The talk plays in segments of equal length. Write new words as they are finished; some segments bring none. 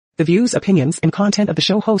The views, opinions, and content of the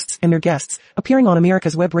show hosts and their guests appearing on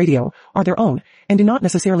America's Web Radio are their own and do not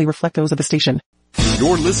necessarily reflect those of the station.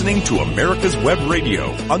 You're listening to America's Web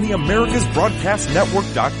Radio on the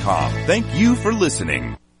AmericasBroadcastNetwork.com. Thank you for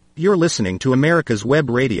listening. You're listening to America's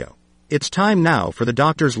Web Radio. It's time now for the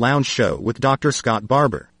Doctor's Lounge Show with Dr. Scott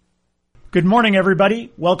Barbour. Good morning,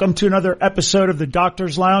 everybody. Welcome to another episode of the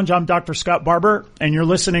Doctor's Lounge. I'm Dr. Scott Barbour, and you're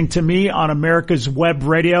listening to me on America's Web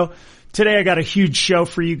Radio. Today, I got a huge show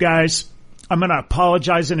for you guys. I'm going to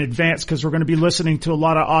apologize in advance because we're going to be listening to a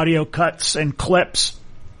lot of audio cuts and clips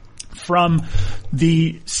from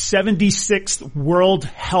the 76th World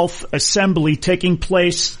Health Assembly taking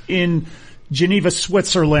place in Geneva,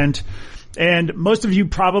 Switzerland. And most of you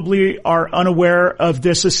probably are unaware of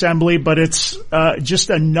this assembly, but it's just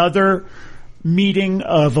another meeting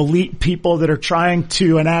of elite people that are trying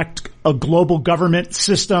to enact a global government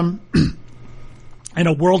system and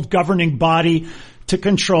a world governing body to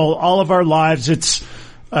control all of our lives. It's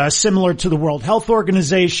similar to the World Health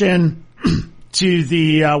Organization, to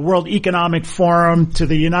the World Economic Forum, to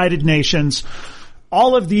the United Nations.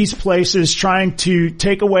 All of these places trying to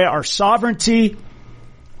take away our sovereignty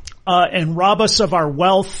and rob us of our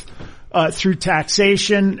wealth through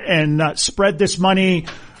taxation and spread this money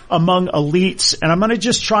among elites. And I'm going to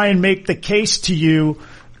just try and make the case to you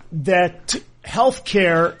that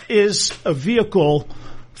healthcare is a vehicle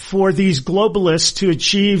for these globalists to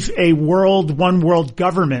achieve a one world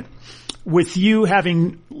government, with you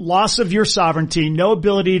having loss of your sovereignty, no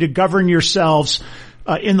ability to govern yourselves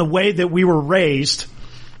in the way that we were raised.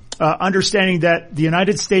 Understanding that the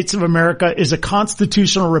United States of America is a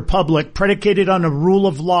constitutional republic predicated on a rule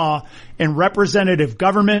of law and representative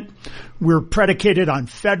government. We're predicated on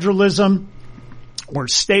federalism, where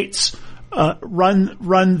states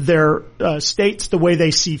run their states the way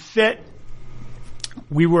they see fit.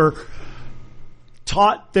 We were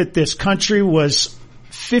taught that this country was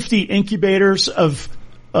 50 incubators of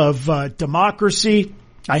democracy.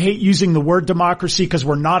 I hate using the word democracy because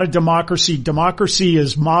we're not a democracy. Democracy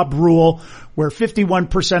is mob rule, where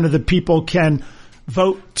 51% of the people can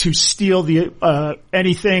vote to steal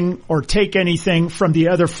anything or take anything from the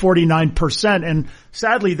other 49%. And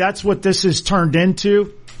sadly, that's what this has turned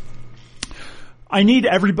into. I need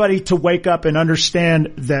everybody to wake up and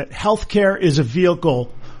understand that healthcare is a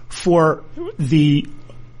vehicle for the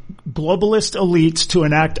globalist elites to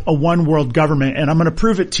enact a one world government. And I'm going to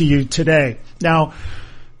prove it to you today. Now,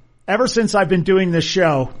 ever since I've been doing this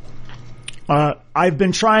show, I've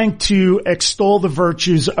been trying to extol the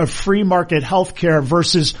virtues of free market healthcare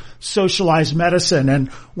versus socialized medicine. And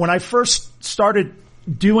when I first started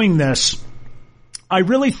doing this, I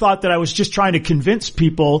really thought that I was just trying to convince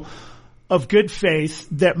people of good faith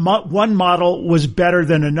that one model was better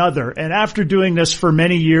than another. And after doing this for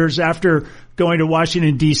many years, after going to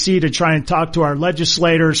Washington, D.C. to try and talk to our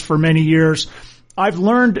legislators for many years, I've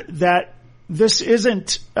learned that this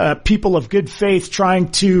isn't people of good faith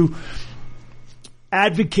trying to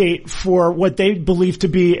advocate for what they believe to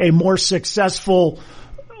be a more successful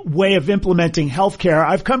way of implementing healthcare.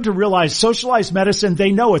 I've come to realize socialized medicine,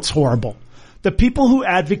 they know it's horrible. The people who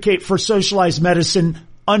advocate for socialized medicine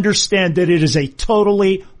understand that it is a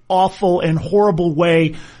totally awful and horrible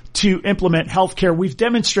way to implement healthcare. We've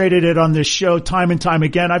demonstrated it on this show time and time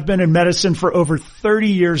again. I've been in medicine for over 30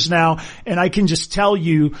 years now, and I can just tell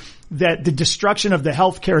you that the destruction of the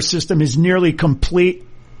healthcare system is nearly complete,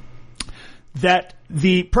 that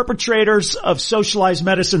the perpetrators of socialized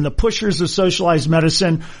medicine, the pushers of socialized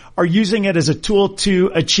medicine, are using it as a tool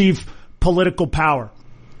to achieve political power.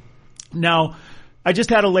 Now, I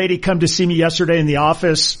just had a lady come to see me yesterday in the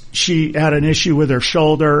office. She had an issue with her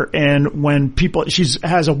shoulder, and she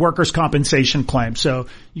has a workers' compensation claim. So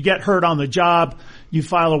you get hurt on the job, you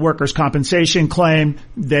file a workers' compensation claim.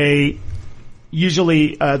 They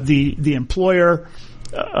usually, the employer,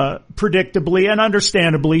 predictably and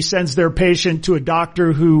understandably sends their patient to a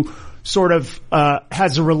doctor who sort of,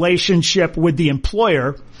 has a relationship with the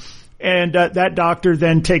employer. And that doctor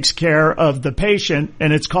then takes care of the patient,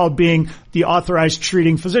 and it's called being the authorized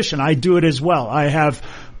treating physician. I do it as well. I have,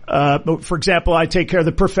 for example, I take care of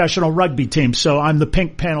the professional rugby team. So I'm the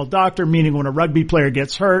pink panel doctor, meaning when a rugby player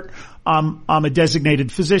gets hurt, I'm a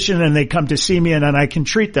designated physician, and they come to see me, and then I can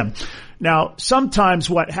treat them. Now, sometimes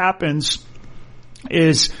what happens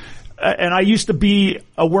is, and I used to be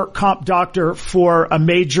a work comp doctor for a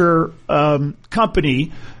major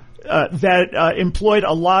company that employed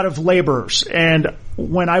a lot of laborers. And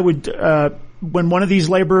when when one of these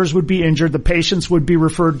laborers would be injured, the patients would be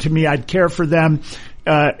referred to me. I'd care for them,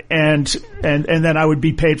 and then I would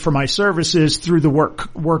be paid for my services through the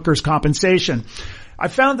workers' compensation. I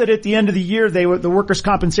found that at the end of the year, the workers'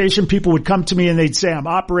 compensation people would come to me and they'd say, I'm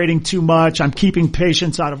operating too much. I'm keeping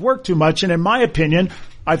patients out of work too much. And in my opinion,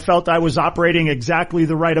 I felt I was operating exactly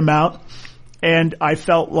the right amount. And I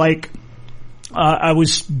felt like I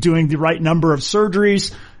was doing the right number of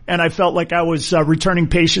surgeries. And I felt like I was returning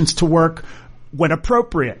patients to work when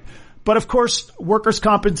appropriate. But of course, workers'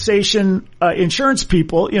 compensation insurance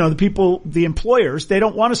people, the employers, they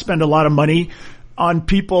don't want to spend a lot of money on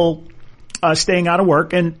people staying out of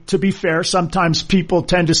work. And to be fair, sometimes people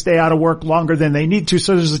tend to stay out of work longer than they need to.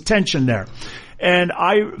 So there's a tension there. And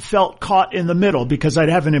I felt caught in the middle because I'd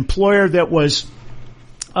have an employer that was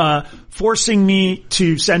forcing me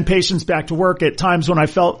to send patients back to work at times when I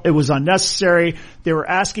felt it was unnecessary. They were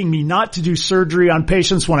asking me not to do surgery on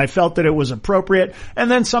patients when I felt that it was appropriate. And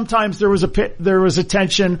then sometimes there was a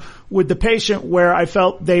tension with the patient where I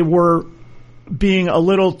felt they were being a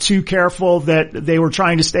little too careful, that they were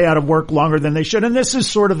trying to stay out of work longer than they should. And this is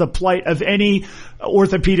sort of the plight of any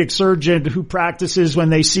orthopedic surgeon who practices when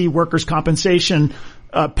they see workers' compensation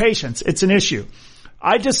patients. It's an issue.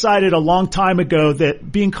 I decided a long time ago that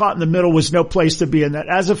being caught in the middle was no place to be, and that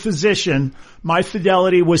as a physician, my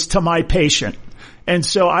fidelity was to my patient. And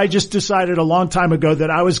so I just decided a long time ago that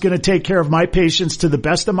I was going to take care of my patients to the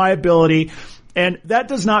best of my ability. And that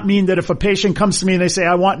does not mean that if a patient comes to me and they say,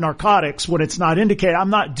 I want narcotics when it's not indicated, I'm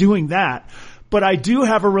not doing that. But I do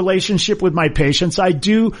have a relationship with my patients. I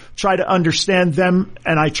do try to understand them,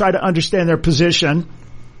 and I try to understand their position.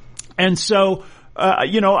 And so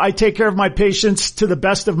I take care of my patients to the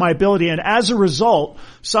best of my ability. And as a result,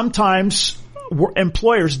 sometimes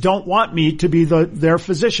employers don't want me to be their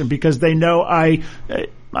physician because they know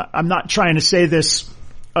I'm not trying to say this,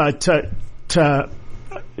 as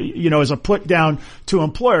a put down to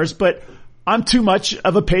employers, but I'm too much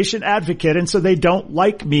of a patient advocate. And so they don't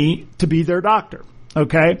like me to be their doctor.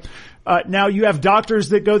 Okay. Now you have doctors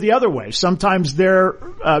that go the other way. Sometimes they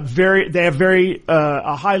have very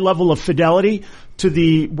a high level of fidelity to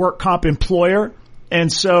the work comp employer.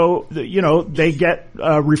 And so, they get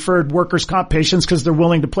referred workers' comp patients because they're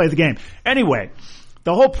willing to play the game. Anyway,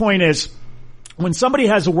 the whole point is, when somebody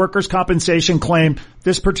has a workers' compensation claim,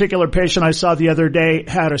 this particular patient I saw the other day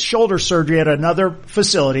had a shoulder surgery at another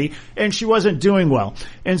facility, and she wasn't doing well.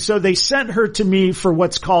 And so they sent her to me for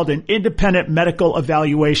what's called an independent medical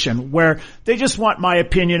evaluation, where they just want my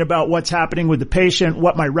opinion about what's happening with the patient,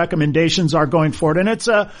 what my recommendations are going forward. And it's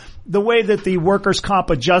the way that the workers' comp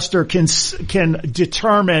adjuster can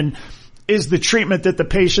determine, is the treatment that the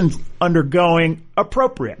patient's undergoing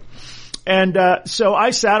appropriate? And so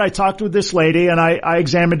I talked with this lady, and I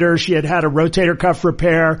examined her. She had a rotator cuff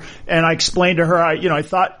repair, and I explained to her, I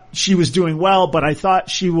thought she was doing well, but I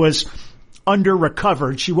thought she was under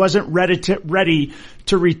recovered. She wasn't ready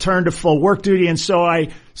to return to full work duty. And so I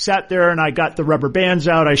sat there and I got the rubber bands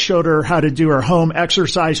out. I showed her how to do her home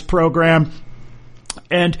exercise program.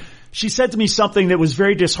 And she said to me something that was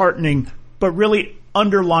very disheartening, but really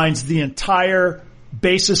underlines the entire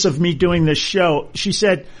basis of me doing this show. She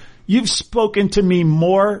said, "You've spoken to me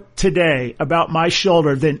more today about my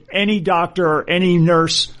shoulder than any doctor or any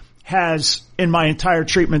nurse has in my entire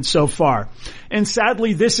treatment so far." And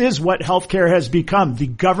sadly, this is what healthcare has become. The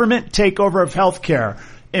government takeover of healthcare,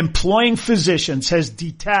 employing physicians, has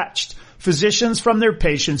detached physicians from their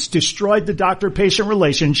patients, destroyed the doctor-patient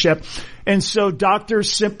relationship. And so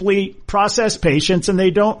doctors simply process patients, and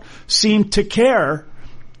they don't seem to care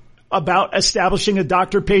about establishing a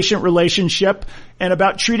doctor-patient relationship and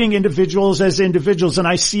about treating individuals as individuals. And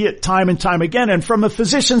I see it time and time again. And from a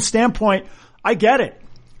physician standpoint, I get it.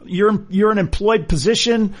 You're an employed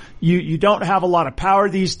position. You don't have a lot of power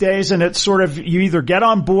these days. And it's sort of, you either get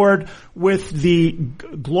on board with the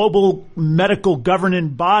global medical governing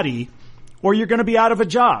body, or you're going to be out of a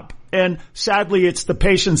job. And sadly, it's the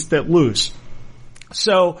patients that lose.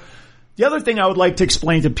 So the other thing I would like to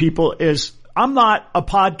explain to people is, I'm not a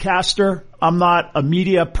podcaster. I'm not a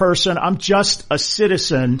media person. I'm just a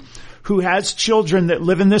citizen who has children that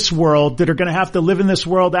live in this world, that are going to have to live in this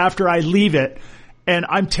world after I leave it. And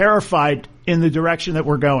I'm terrified in the direction that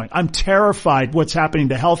we're going. I'm terrified what's happening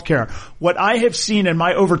to healthcare. What I have seen in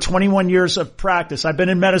my over 21 years of practice, I've been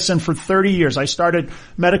in medicine for 30 years. I started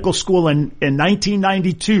medical school in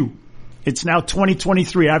 1992. It's now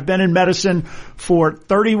 2023. I've been in medicine for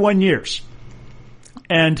 31 years.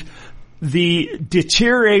 And the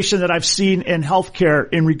deterioration that I've seen in healthcare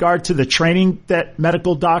in regard to the training that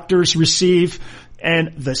medical doctors receive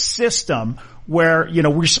and the system where,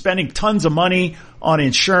 we're spending tons of money on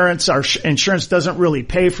insurance. Our insurance doesn't really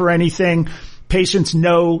pay for anything. Patients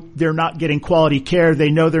know they're not getting quality care.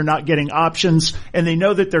 They know they're not getting options, and they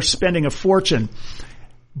know that they're spending a fortune.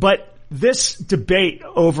 But this debate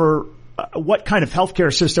over what kind of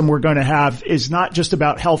healthcare system we're going to have is not just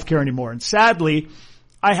about healthcare anymore. And sadly,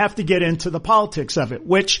 I have to get into the politics of it,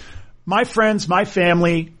 which my friends, my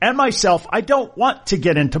family, and myself, I don't want to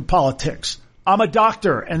get into politics. I'm a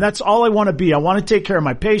doctor, and that's all I want to be. I want to take care of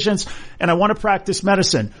my patients, and I want to practice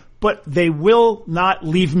medicine. But they will not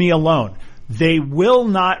leave me alone. They will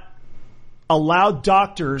not allow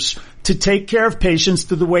doctors to take care of patients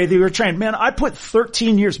the way they were trained. Man, I put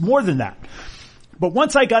 13 years, more than that. But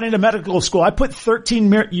once I got into medical school, I put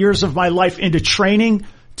 13 years of my life into training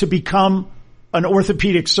to become an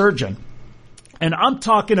orthopedic surgeon. And I'm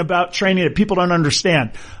talking about training that people don't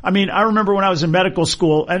understand. I mean, I remember when I was in medical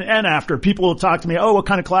school and after, people will talk to me, oh, what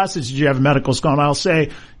kind of classes did you have in medical school? And I'll say,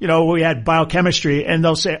 we had biochemistry. And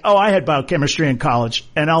they'll say, oh, I had biochemistry in college.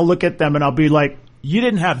 And I'll look at them and I'll be like, you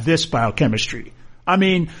didn't have this biochemistry. I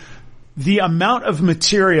mean, the amount of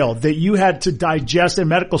material that you had to digest in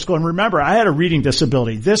medical school. And remember, I had a reading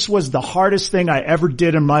disability. This was the hardest thing I ever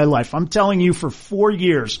did in my life. I'm telling you, for 4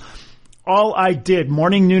 years, all I did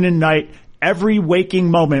morning, noon, and night, every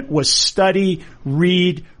waking moment was study,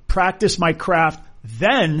 read, practice my craft.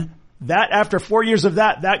 Then that, after 4 years of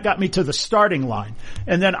that got me to the starting line.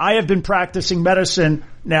 And then I have been practicing medicine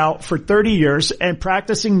now for 30 years, and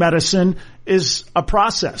practicing medicine is a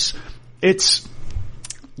process. It's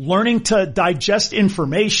learning to digest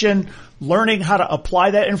information, learning how to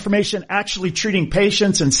apply that information, actually treating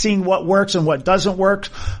patients and seeing what works and what doesn't work.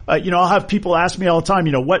 I'll have people ask me all the time,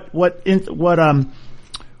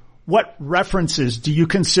 what references do you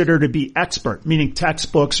consider to be expert, meaning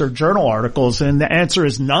textbooks or journal articles? And the answer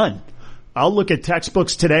is none. I'll look at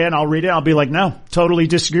textbooks today and I'll read it. I'll be like, no, totally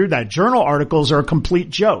disagree with that. Journal articles are a complete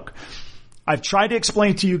joke. I've tried to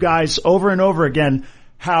explain to you guys over and over again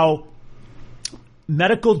how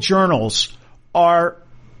medical journals are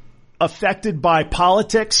affected by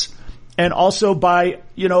politics and also by,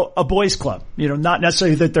 a boys club. Not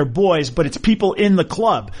necessarily that they're boys, but it's people in the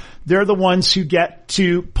club. They're the ones who get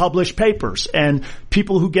to publish papers, and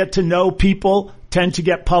people who get to know people tend to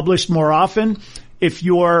get published more often. If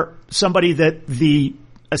you're somebody that the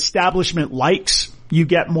establishment likes, you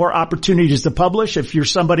get more opportunities to publish. If you're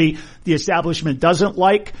somebody the establishment doesn't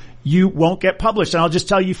like, you won't get published. And I'll just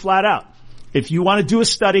tell you flat out, if you want to do a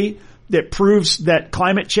study that proves that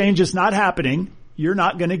climate change is not happening, you're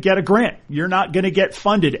not going to get a grant. You're not going to get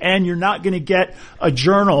funded, and you're not going to get a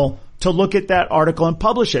journal to look at that article and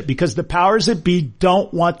publish it, because the powers that be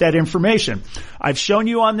don't want that information. I've shown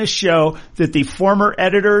you on this show that the former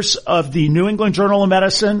editors of the New England Journal of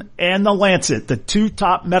Medicine and the Lancet, the two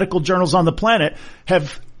top medical journals on the planet,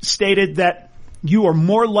 have stated that you are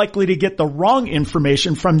more likely to get the wrong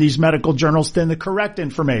information from these medical journals than the correct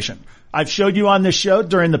information. I've showed you on this show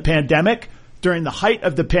during the pandemic, during the height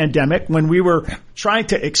of the pandemic, when we were trying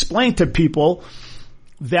to explain to people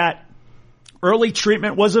that early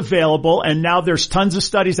treatment was available, and now there's tons of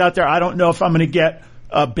studies out there. I don't know if I'm going to get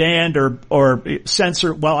banned or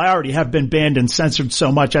censored. Well, I already have been banned and censored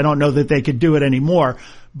so much, I don't know that they could do it anymore.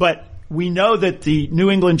 But we know that the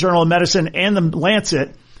New England Journal of Medicine and the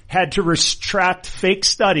Lancet had to retract fake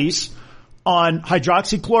studies on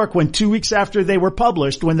hydroxychloroquine 2 weeks after they were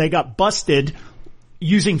published, when they got busted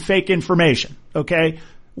using fake information. Okay.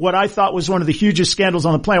 What I thought was one of the hugest scandals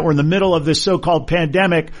on the planet. We're in the middle of this so-called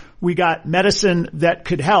pandemic. We got medicine that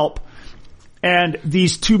could help, and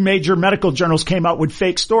these two major medical journals came out with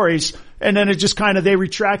fake stories, and then it just they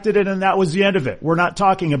retracted it, and that was the end of it. We're not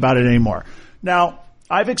talking about it anymore. Now,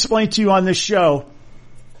 I've explained to you on this show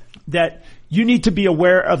that you need to be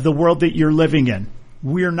aware of the world that you're living in.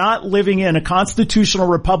 We're not living in a constitutional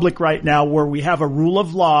republic right now where we have a rule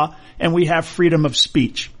of law and we have freedom of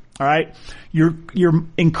speech. All right. You're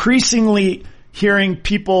increasingly hearing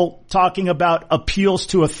people talking about appeals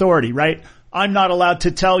to authority, right? I'm not allowed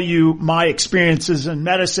to tell you my experiences in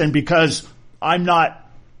medicine because I'm not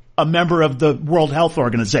a member of the World Health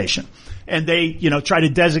Organization. And they, try to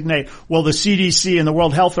designate, well, the CDC and the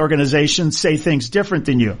World Health Organization say things different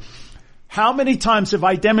than you. How many times have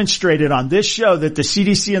I demonstrated on this show that the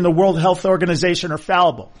CDC and the World Health Organization are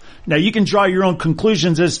fallible? Now, you can draw your own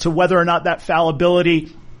conclusions as to whether or not that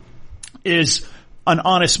fallibility is an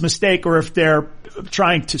honest mistake or if they're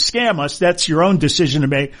trying to scam us. That's your own decision to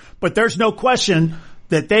make. But there's no question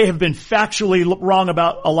that they have been factually wrong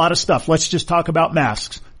about a lot of stuff. Let's just talk about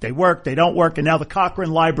masks. They work, they don't work. And now the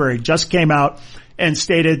Cochrane Library just came out and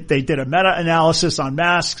stated they did a meta-analysis on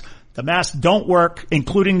masks. The masks don't work,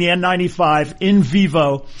 including the N95 in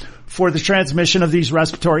vivo, for the transmission of these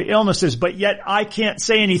respiratory illnesses. But yet I can't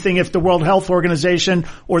say anything if the World Health Organization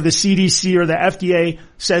or the CDC or the FDA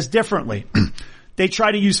says differently. they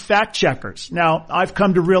try to use fact checkers. Now, I've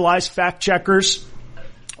come to realize fact checkers,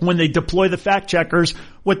 when they deploy the fact checkers,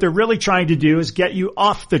 what they're really trying to do is get you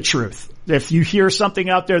off the truth. If you hear something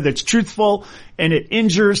out there that's truthful and it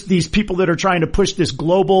injures these people that are trying to push this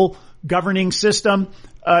global governing system,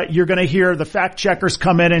 you're going to hear the fact checkers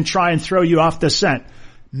come in and try and throw you off the scent.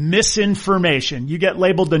 Misinformation. You get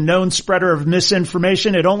labeled the known spreader of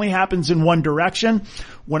misinformation. It only happens in one direction.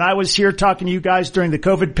 When I was here talking to you guys during the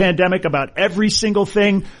COVID pandemic about every single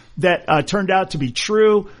thing that turned out to be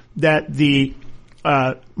true, that the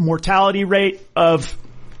mortality rate of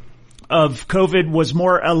COVID was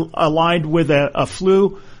more aligned with a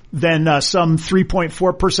flu than some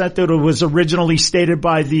 3.4% that was originally stated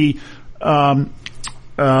by the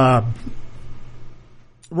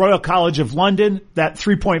Royal College of London. That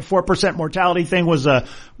 3.4% mortality thing was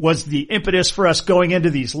the impetus for us going into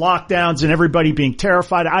these lockdowns and everybody being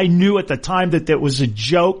terrified. I knew at the time that was a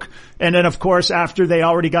joke. And then of course, after they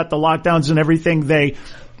already got the lockdowns and everything, they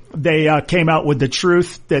came out with the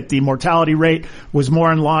truth that the mortality rate was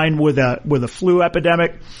more in line with a flu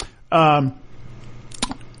epidemic.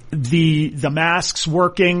 The masks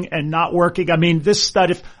working and not working. I mean,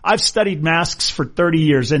 I've studied masks for 30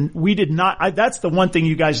 years and we did not, that's the one thing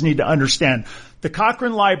you guys need to understand. The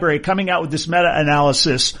Cochrane Library coming out with this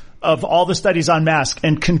meta-analysis of all the studies on masks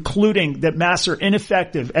and concluding that masks are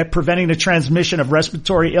ineffective at preventing the transmission of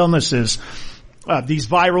respiratory illnesses, these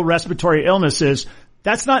viral respiratory illnesses.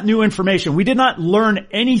 That's not new information. We did not learn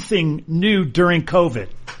anything new during COVID.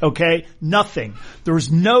 Okay? Nothing. There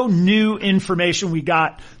was no new information we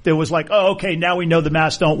got that was like, oh, okay, now we know the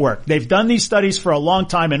masks don't work. They've done these studies for a long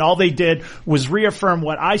time and all they did was reaffirm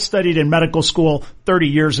what I studied in medical school 30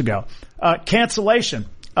 years ago. Cancellation.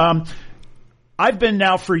 I've been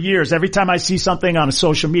now for years, every time I see something on a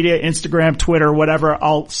social media, Instagram, Twitter, whatever,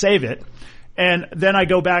 I'll save it. And then I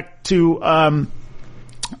go back to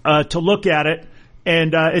look at it.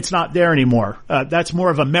 And it's not there anymore. That's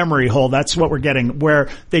more of a memory hole. That's what we're getting, where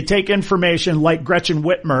they take information like Gretchen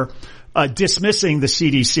Whitmer dismissing the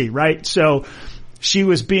CDC, right? So she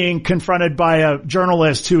was being confronted by a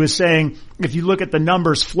journalist who was saying, if you look at the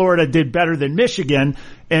numbers, Florida did better than Michigan,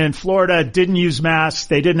 and Florida didn't use masks.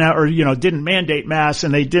 They didn't mandate masks,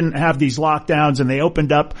 and they didn't have these lockdowns, and they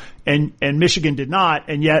opened up, and Michigan did not,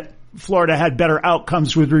 and yet Florida had better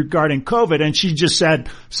outcomes regarding COVID. And she just said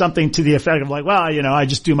something to the effect of like, well, I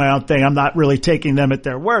just do my own thing. I'm not really taking them at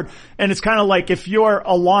their word. And it's kind of like if you're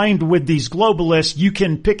aligned with these globalists, you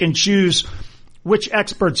can pick and choose which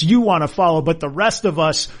experts you want to follow, but the rest of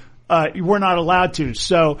us, we're not allowed to.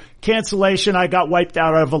 So cancellation, I got wiped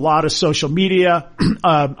out of a lot of social media.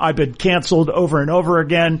 I've been canceled over and over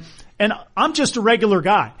again. And I'm just a regular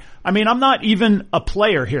guy. I mean, I'm not even a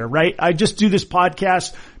player here, right? I just do this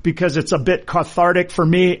podcast because it's a bit cathartic for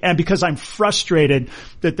me and because I'm frustrated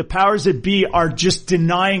that the powers that be are just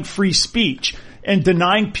denying free speech and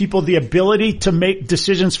denying people the ability to make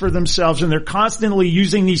decisions for themselves. And they're constantly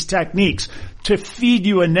using these techniques to feed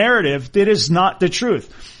you a narrative that is not the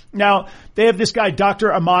truth. Now, they have this guy,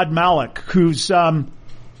 Dr. Ahmad Malik, who's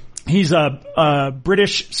he's a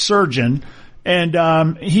British surgeon,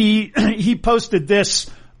 and he posted this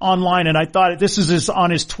online, and I thought this is on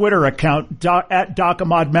his Twitter account, at Doc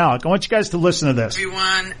Ahmad Malik. I want you guys to listen to this.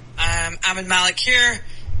 Everyone, Ahmad Malik here.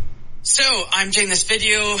 So I'm doing this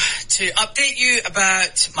video to update you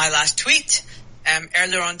about my last tweet.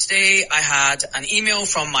 Earlier on today, I had an email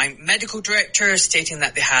from my medical director stating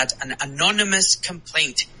that they had an anonymous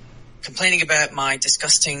complaint, complaining about my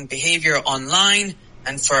disgusting behavior online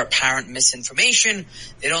and for apparent misinformation.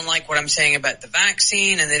 They don't like what I'm saying about the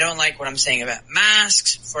vaccine, and they don't like what I'm saying about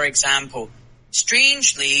masks, for example.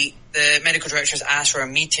 Strangely, the medical directors asked for a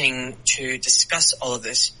meeting to discuss all of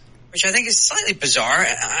this, which I think is slightly bizarre.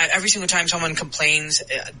 Every single time someone complains,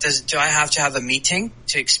 do I have to have a meeting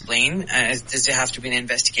to explain? Does there have to be an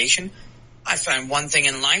investigation? I found one thing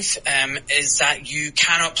in life is that you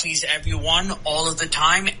cannot please everyone all of the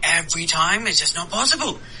time, every time. It's just not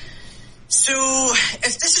possible. So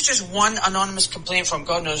if this is just one anonymous complaint from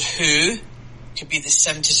God knows who, could be the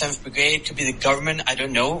 77th Brigade, could be the government, I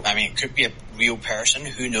don't know. I mean, it could be a real person,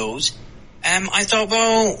 who knows. I thought,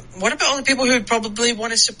 well, what about all the people who probably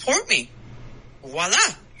want to support me? Voila,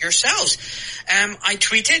 yourselves. I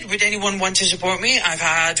tweeted, would anyone want to support me? I've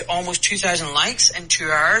had almost 2,000 likes in 2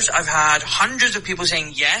 hours. I've had hundreds of people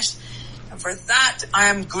saying yes. And for that, I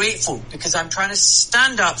am grateful, because I'm trying to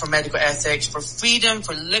stand up for medical ethics, for freedom,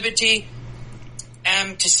 for liberty,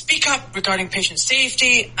 to speak up regarding patient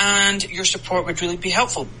safety, and your support would really be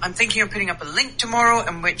helpful. I'm thinking of putting up a link tomorrow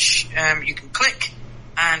in which you can click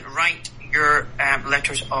and write your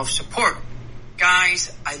letters of support.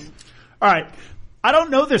 Guys, All right. I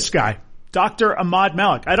don't know this guy, Dr. Ahmad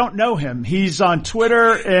Malik. I don't know him. He's on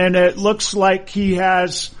Twitter, and it looks like he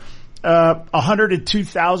has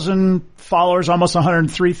 102,000 followers, almost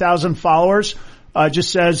 103,000 followers.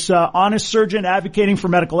 Just says, honest surgeon advocating for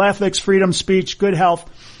medical ethics, freedom, speech, good health.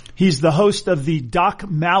 He's the host of the Doc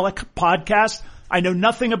Malik podcast. I know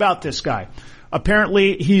nothing about this guy.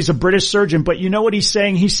 Apparently, he's a British surgeon, but you know what he's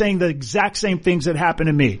saying? He's saying the exact same things that happened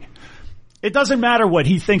to me. It doesn't matter what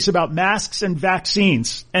he thinks about masks and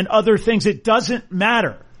vaccines and other things. It doesn't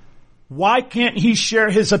matter. Why can't he share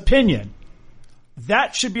his opinion?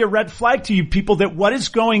 That should be a red flag to you people, that what is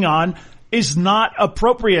going on is not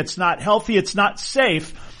appropriate. It's not healthy. It's not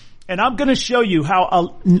safe. And I'm going to show you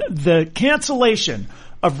how the cancellation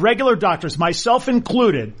of regular doctors, myself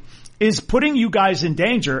included, is putting you guys in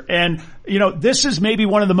danger. And, you know, this is maybe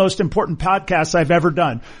one of the most important podcasts I've ever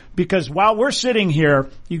done, because while we're sitting here,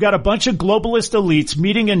 you got a bunch of globalist elites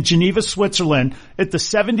meeting in Geneva, Switzerland at the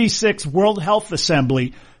 76th World Health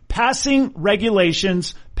Assembly, passing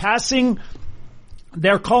regulations,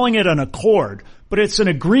 they're calling it an accord, but it's an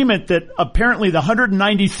agreement that apparently the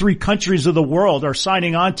 193 countries of the world are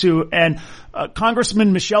signing on to, and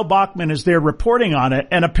Congressman Michelle Bachmann is there reporting on it,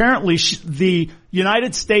 and apparently the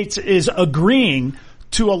United States is agreeing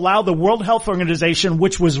to allow the World Health Organization,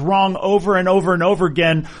 which was wrong over and over and over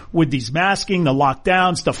again with these masking, the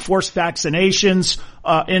lockdowns, the forced vaccinations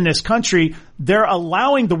in this country. They're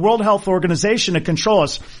allowing the World Health Organization to control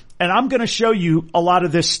us, and I'm going to show you a lot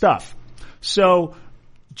of this stuff. So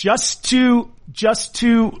just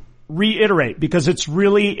to reiterate, because it's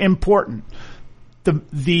really important,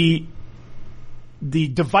 the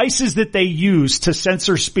devices that they use to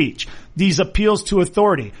censor speech, these appeals to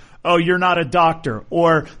authority. Oh, you're not a doctor,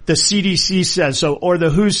 or the CDC says so, or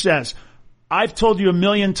the WHO says. I've told you a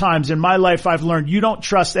million times in my life, I've learned you don't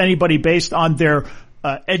trust anybody based on their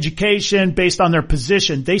education, based on their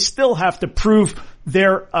position. They still have to prove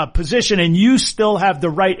their position, and you still have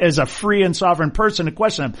the right as a free and sovereign person to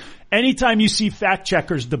question them. Anytime you see fact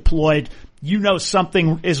checkers deployed, you know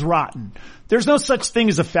something is rotten. There's no such thing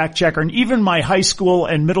as a fact checker, and even my high school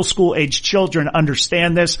and middle school age children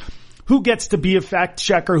understand this. Who gets to be a fact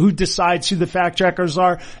checker? Who decides who the fact checkers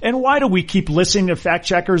are? And why do we keep listening to fact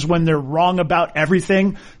checkers when they're wrong about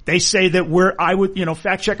everything? They say that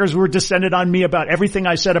fact checkers were descended on me about everything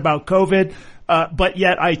I said about COVID, but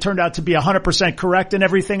yet I turned out to be 100% correct in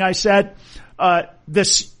everything I said.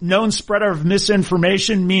 This known spreader of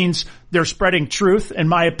misinformation means they're spreading truth, in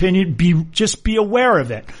my opinion. Just be aware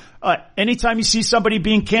of it. Anytime you see somebody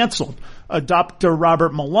being canceled, Dr.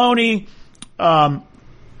 Robert Maloney,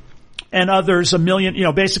 and others,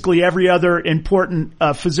 basically every other important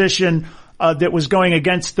physician that was going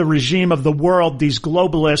against the regime of the world, these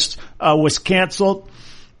globalists, was canceled.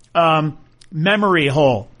 Memory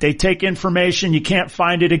hole. They take information, you can't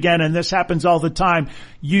find it again, and this happens all the time.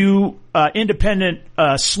 You independent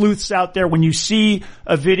sleuths out there, when you see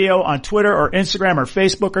a video on Twitter or Instagram or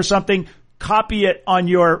Facebook or something, copy it on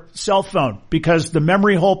your cell phone, because the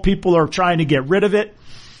memory hole people are trying to get rid of it.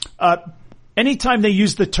 Anytime they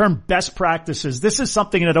use the term best practices, this is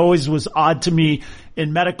something that always was odd to me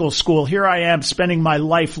in medical school. Here I am spending my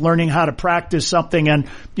life learning how to practice something, and,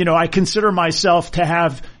 I consider myself to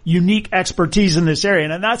have unique expertise in this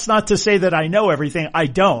area. And that's not to say that I know everything. I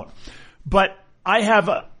don't. But I have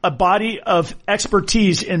a body of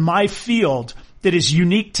expertise in my field that is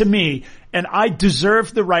unique to me, and I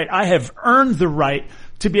deserve the right. I have earned the right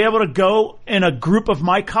to be able to go in a group of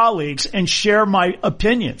my colleagues and share my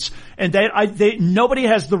opinions. And nobody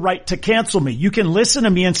has the right to cancel me. You can listen to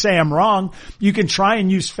me and say I'm wrong. You can try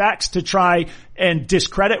and use facts to try and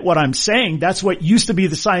discredit what I'm saying. That's what used to be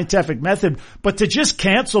the scientific method. But to just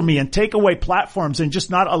cancel me and take away platforms and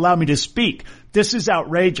just not allow me to speak, this is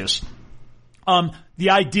outrageous.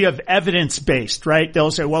 The idea of evidence-based, right?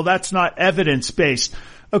 They'll say, well, that's not evidence-based.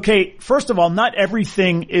 Okay, first of all, not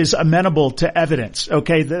everything is amenable to evidence,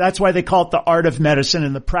 okay? That's why they call it the art of medicine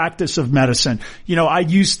and the practice of medicine. I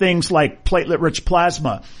use things like platelet-rich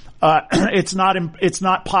plasma. It's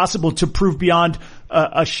not possible to prove beyond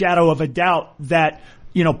a shadow of a doubt that,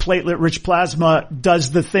 platelet-rich plasma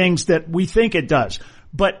does the things that we think it does.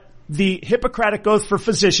 But the Hippocratic Oath for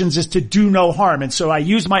physicians is to do no harm. And so I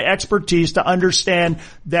use my expertise to understand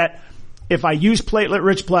that if I use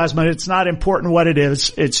platelet-rich plasma, it's not important what it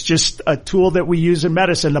is. It's just a tool that we use in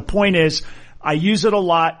medicine. The point is, I use it a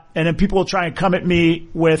lot, and then people will try and come at me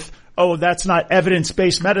with, oh, that's not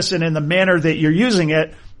evidence-based medicine in the manner that you're using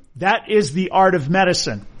it. That is the art of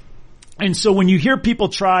medicine. And so when you hear people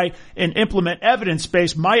try and implement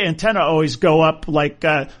evidence-based, my antenna always go up like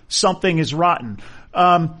something is rotten.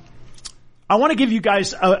 I want to give you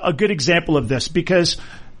guys a good example of this, because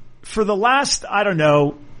for the last, I don't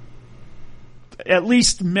know, at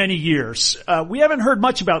least many years, we haven't heard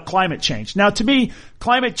much about climate change. Now, to me,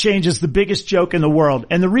 climate change is the biggest joke in the world.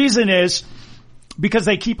 And the reason is because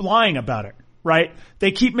they keep lying about it, right?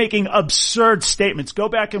 They keep making absurd statements. Go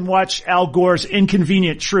back and watch Al Gore's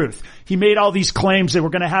Inconvenient Truth. He made all these claims that were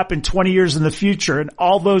going to happen 20 years in the future, and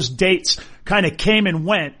all those dates kind of came and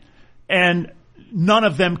went, and none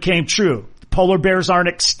of them came true. Polar bears aren't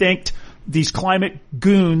extinct. These climate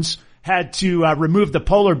goons had to remove the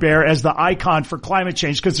polar bear as the icon for climate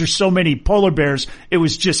change because there's so many polar bears. It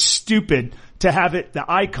was just stupid to have it the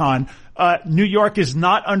icon. New York is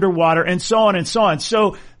not underwater, and so on and so on.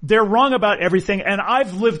 So they're wrong about everything. And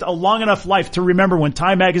I've lived a long enough life to remember when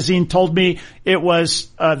Time Magazine told me it was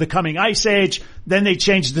the coming ice age. Then they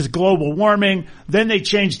changed it to global warming. Then they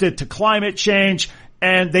changed it to climate change.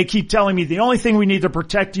 And they keep telling me the only thing we need to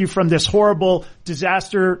protect you from this horrible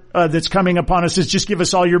disaster that's coming upon us is just give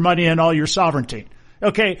us all your money and all your sovereignty.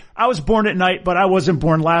 Okay, I was born at night, but I wasn't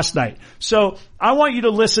born last night. So I want you to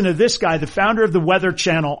listen to this guy, the founder of the Weather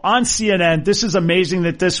Channel on CNN. This is amazing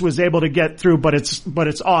that this was able to get through, but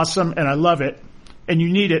it's awesome, and I love it. And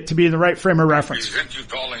you need it to be in the right frame of reference. I resent you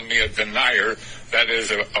calling me a denier. That is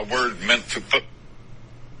a word meant to put...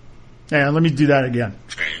 Yeah, let me do that again.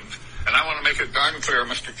 Change. And I want to make it darn clear,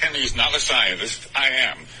 Mr. Kenny's not a scientist. I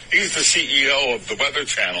am. He's the CEO of the Weather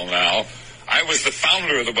Channel now. I was the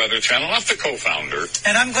founder of the Weather Channel, not the co-founder.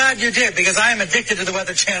 And I'm glad you did, because I am addicted to the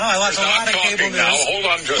Weather Channel. I watch a lot of cable news. Now, hold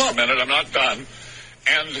on just a minute. I'm not done.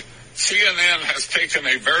 And CNN has taken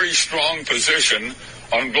a very strong position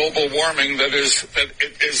on global warming that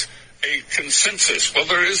it is a consensus. Well,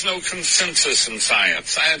 there is no consensus in science.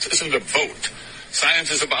 Science isn't a vote. Science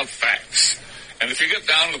is about facts. And if you get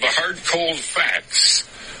down to the hard, cold facts,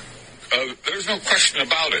 there's no question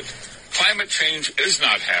about it. Climate change is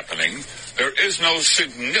not happening. There is no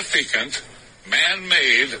significant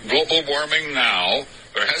man-made global warming now.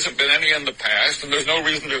 There hasn't been any in the past, and there's no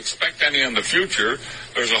reason to expect any in the future.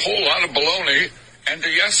 There's a whole lot of baloney, and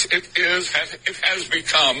yes, it has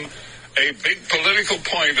become a big political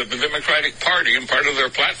point of the Democratic Party and part of their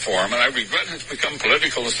platform, and I regret it's become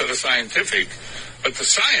political instead of scientific, but the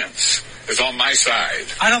science is on my side.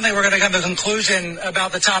 I don't think we're going to come to a conclusion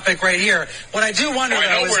about the topic right here. What I do wonder,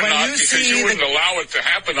 though, is when you see... you wouldn't allow it to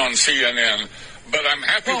happen on CNN, but I'm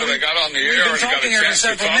happy that I got on the air and got a chance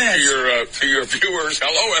to talk to your viewers.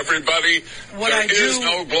 Hello, everybody. There is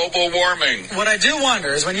no global warming. What I do wonder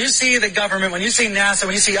is when you see the government, when you see NASA,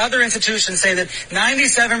 when you see other institutions say that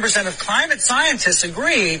 97% of climate scientists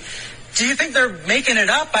agree, do you think they're making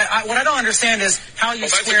it up? What I don't understand is how you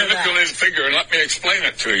square that. That's a manipulated figure, and let me explain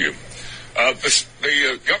it to you.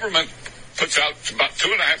 The government puts out about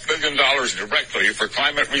 $2.5 billion directly for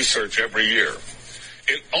climate research every year.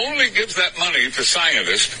 It only gives that money to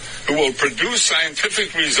scientists who will produce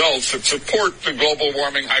scientific results that support the global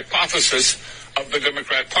warming hypothesis of the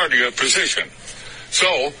Democrat Party position.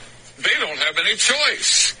 So they don't have any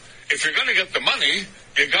choice. If you're going to get the money,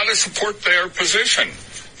 you got to support their position.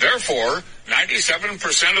 Therefore,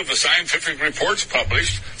 97% of the scientific reports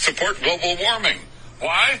published support global warming.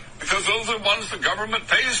 Why? Because those are the ones the government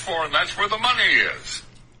pays for, and that's where the money is.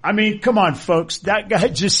 I mean, come on, folks. That guy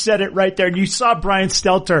just said it right there. And you saw Brian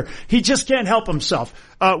Stelter. He just can't help himself.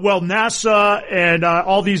 Well, NASA and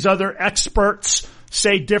all these other experts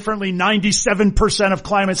say differently. 97% of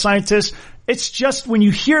climate scientists. It's just when you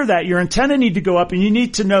hear that, your antenna need to go up, and you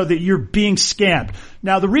need to know that you're being scammed.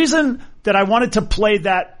 Now, the reason that I wanted to play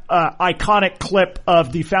that iconic clip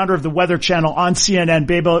of the founder of the Weather Channel on CNN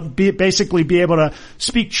basically be able to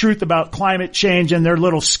speak truth about climate change and their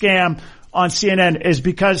little scam on CNN is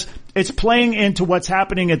because it's playing into what's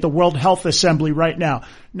happening at the World Health Assembly right now.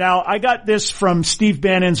 Now, I got this from Steve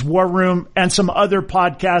Bannon's War Room and some other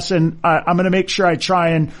podcasts, and I'm going to make sure I try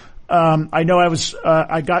and I know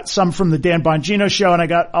I got some from the Dan Bongino show, and I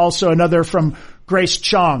got also another from Grace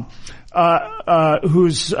Chong,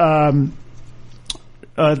 who's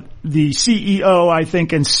the CEO, I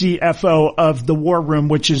think, and CFO of the War Room,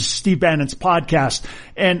 which is Steve Bannon's podcast.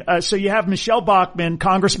 And so you have Michelle Bachmann,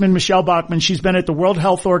 Congressman Michelle Bachmann. She's been at the World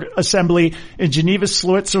Health Assembly in Geneva,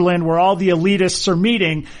 Switzerland, where all the elitists are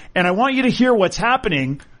meeting. And I want you to hear what's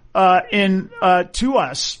happening to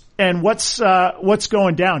us and what's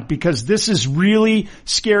going down, because this is really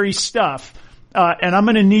scary stuff. And I'm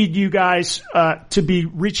going to need you guys to be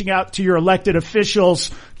reaching out to your elected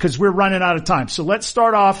officials because we're running out of time. So let's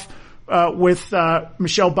start off with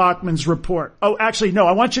Michelle Bachmann's report. Oh, actually, no,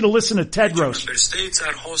 I want you to listen to Tedros. Member states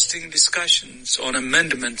are hosting discussions on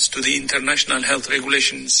amendments to the international health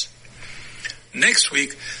regulations. Next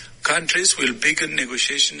week, countries will begin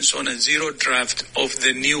negotiations on a zero draft of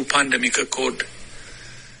the new pandemic accord.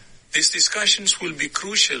 These discussions will be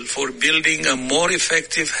crucial for building a more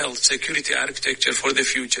effective health security architecture for the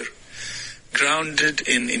future, grounded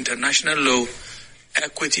in international law,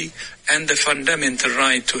 equity, and the fundamental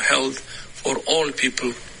right to health for all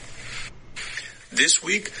people. This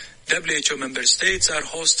week, WHO member states are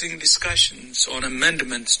hosting discussions on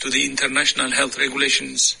amendments to the international health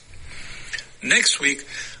regulations. Next week,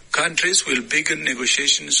 countries will begin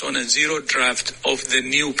negotiations on a zero draft of the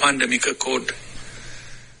new pandemic accord.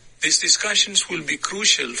 These discussions will be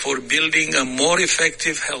crucial for building a more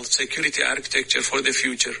effective health security architecture for the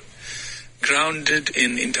future, grounded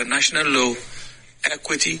in international law,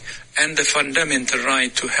 equity, and the fundamental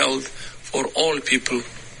right to health for all people.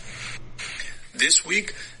 This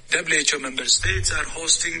week, WHO member states are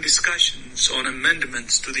hosting discussions on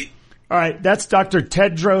amendments to the... All right, that's Dr.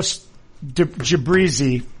 Tedros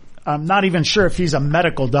Ghebreyesus. I'm not even sure if he's a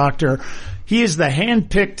medical doctor. He is the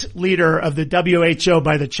hand-picked leader of the WHO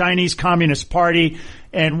by the Chinese Communist Party,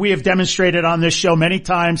 and we have demonstrated on this show many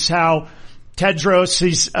times how Tedros,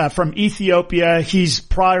 he's from Ethiopia. He's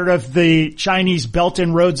part of the Chinese Belt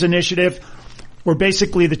and Roads Initiative, where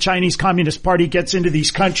basically the Chinese Communist Party gets into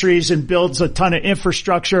these countries and builds a ton of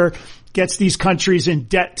infrastructure, gets these countries in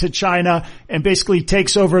debt to China, and basically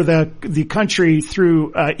takes over the country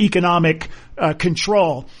through economic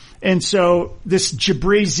control. And so this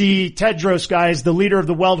Ghebreyesus Tedros guy is the leader of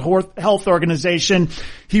the World Health Organization.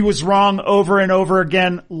 He was wrong over and over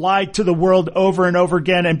again, lied to the world over and over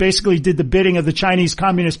again, and basically did the bidding of the Chinese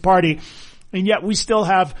Communist Party. And yet we still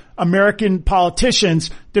have American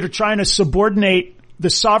politicians that are trying to subordinate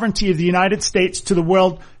the sovereignty of the United States to the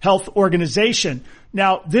World Health Organization.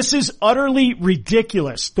 Now, this is utterly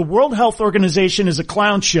ridiculous. The World Health Organization is a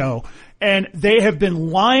clown show, and they have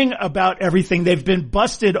been lying about everything. They've been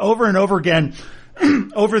busted over and over again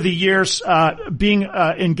over the years,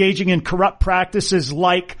 engaging in corrupt practices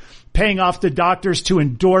like paying off the doctors to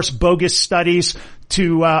endorse bogus studies,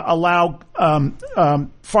 to allow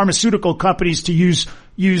pharmaceutical companies to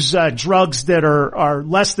use drugs that are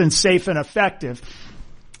less than safe and effective.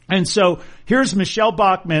 And so here's Michelle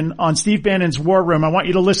Bachmann on Steve Bannon's War Room. I want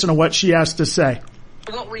you to listen to what she has to say.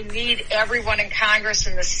 What we need everyone in Congress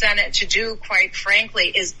and the Senate to do, quite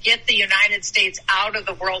frankly, is get the United States out of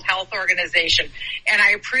the World Health Organization. And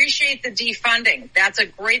I appreciate the defunding. That's a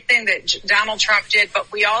great thing that Donald Trump did,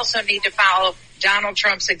 but we also need to follow Donald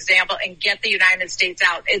Trump's example and get the United States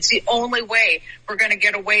out. It's the only way we're going to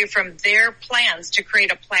get away from their plans to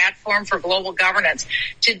create a platform for global governance.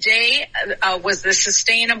 Today was the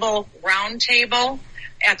Sustainable Roundtable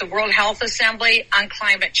at the World Health Assembly on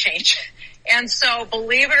climate change. And so,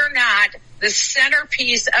 believe it or not, the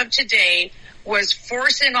centerpiece of today was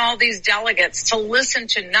forcing all these delegates to listen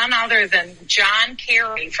to none other than John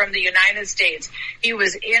Kerry from the United States. He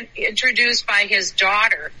was introduced by his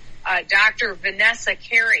daughter, Dr. Vanessa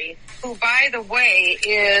Kerry, who, by the way,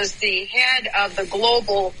 is the head of the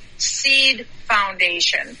Global Seed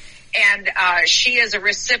Foundation. And she is a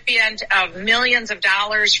recipient of millions of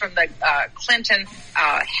dollars from the Clinton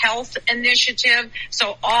Health Initiative.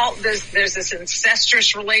 So there's this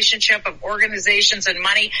incestuous relationship of organizations and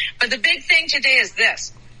money. But the big thing today is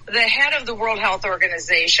this. The head of the World Health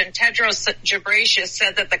Organization, Tedros Ghebreyesus,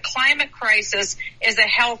 said that the climate crisis is a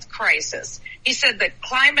health crisis. He said that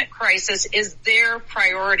climate crisis is their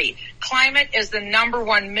priority. Climate is the number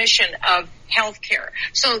one mission of healthcare.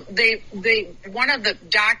 So one of the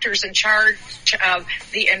doctors in charge of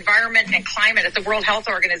the environment and climate at the World Health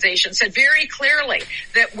Organization said very clearly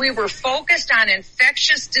that we were focused on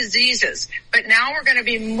infectious diseases, but now we're going to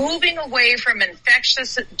be moving away from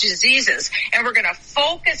infectious diseases and we're going to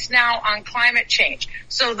focus now on climate change.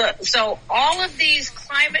 So all of these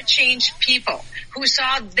climate change people who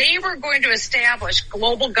saw they were going to establish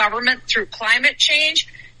global government through climate change,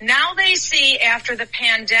 now they see after the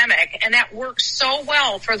pandemic, and that works so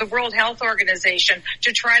well for the World Health Organization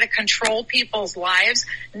to try to control people's lives.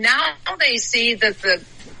 Now they see that the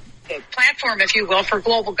platform, if you will, for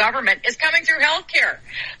global government is coming through healthcare.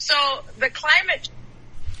 So the climate.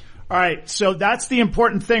 All right. So that's the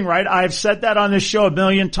important thing, right? I've said that on this show a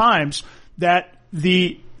million times, that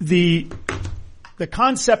the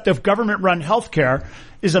concept of government-run healthcare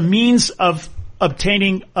is a means of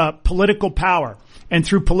obtaining political power. And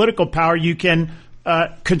through political power, you can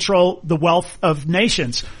control the wealth of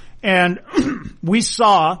nations. And we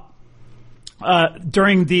saw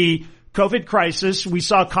during the COVID crisis, we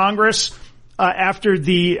saw Congress after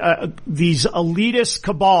these elitist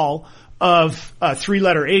cabal of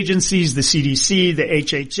three-letter agencies, the CDC, the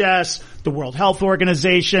HHS, the World Health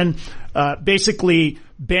Organization, basically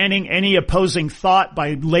banning any opposing thought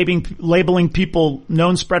by labeling people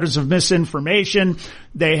known spreaders of misinformation.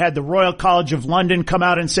 They had the Royal College of London come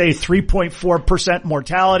out and say 3.4%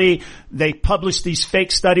 mortality. They published these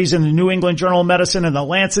fake studies in the New England Journal of Medicine and the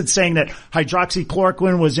Lancet saying that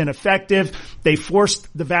hydroxychloroquine was ineffective. They forced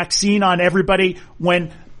the vaccine on everybody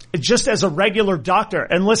when just as a regular doctor,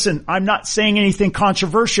 and listen, I'm not saying anything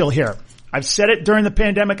controversial here. I've said it during the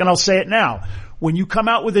pandemic and I'll say it now. When you come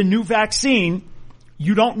out with a new vaccine,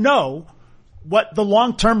 you don't know what the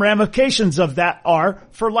long-term ramifications of that are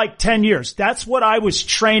for like 10 years. That's what I was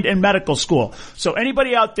trained in medical school. So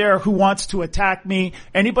anybody out there who wants to attack me,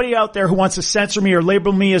 anybody out there who wants to censor me or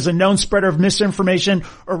label me as a known spreader of misinformation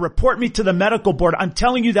or report me to the medical board, I'm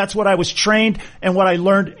telling you that's what I was trained and what I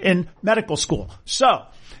learned in medical school. So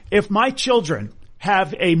if my children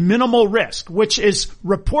have a minimal risk, which is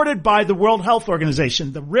reported by the World Health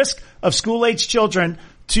Organization, the risk of school-age children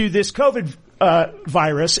to this COVID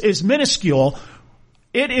virus is minuscule.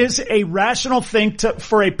 It is a rational thing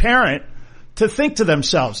for a parent to think to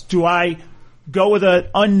themselves, do I go with an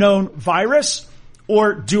unknown virus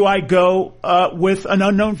or do I go with an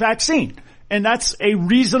unknown vaccine? And that's a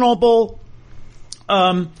reasonable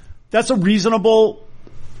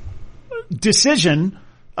decision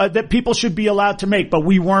that people should be allowed to make, but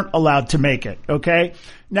we weren't allowed to make it. Okay.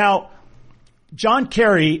 Now, John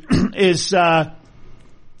Kerry is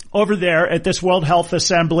over there at this World Health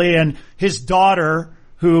Assembly, and his daughter,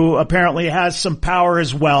 who apparently has some power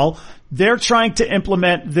as well, they're trying to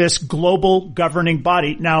implement this global governing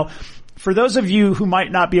body. Now, for those of you who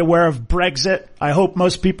might not be aware of Brexit, I hope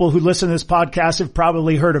most people who listen to this podcast have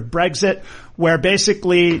probably heard of Brexit, where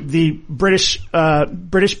basically the British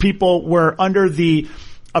people were under the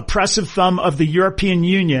oppressive thumb of the European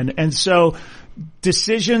Union. And so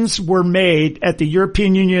decisions were made at the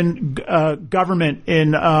European Union government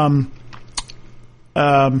in I'm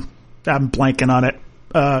blanking on it.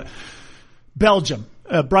 Belgium.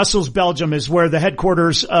 Brussels, Belgium is where the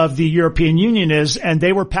headquarters of the European Union is, and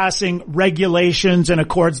they were passing regulations and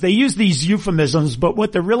accords. They use these euphemisms, but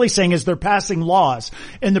what they're really saying is they're passing laws.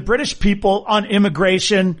 And the British people on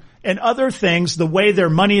immigration and other things, the way their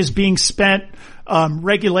money is being spent,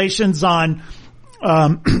 regulations on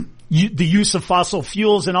the use of fossil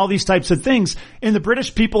fuels and all these types of things. And the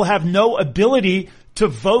British people have no ability to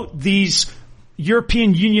vote these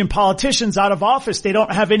European Union politicians out of office. They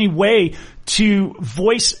don't have any way to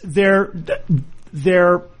voice their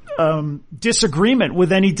disagreement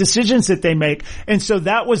with any decisions that they make. And so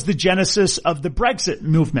that was the genesis of the Brexit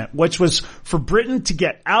movement, which was for Britain to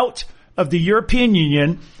get out of the European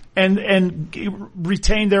Union and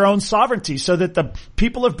retain their own sovereignty so that the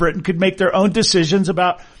people of Britain could make their own decisions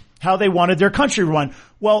about how they wanted their country run.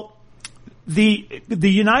 Well, the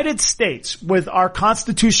United States, with our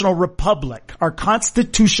constitutional republic,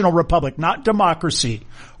 not democracy,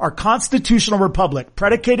 our constitutional republic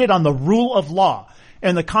predicated on the rule of law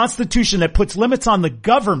and the Constitution that puts limits on the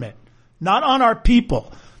government, not on our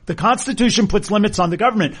people. The Constitution puts limits on the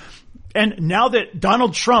government. And now that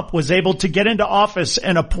Donald Trump was able to get into office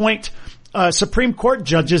and appoint Supreme Court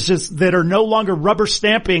judges that are no longer rubber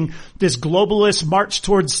stamping this globalist march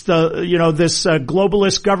towards this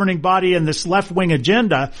globalist governing body and this left wing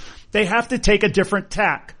agenda, they have to take a different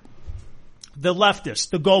tack. The leftists,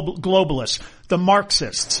 the globalists, the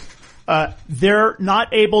Marxists, they're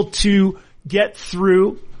not able to get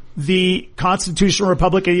through the Constitutional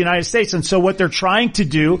Republic of the United States. And so what they're trying to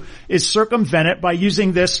do is circumvent it by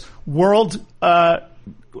using this World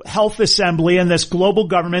Health Assembly and this global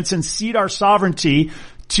governments and cede our sovereignty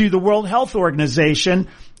to the World Health Organization.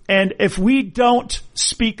 And if we don't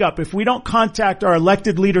speak up, if we don't contact our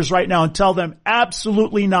elected leaders right now and tell them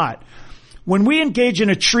absolutely not, when we engage in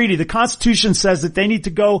a treaty, the Constitution says that they need to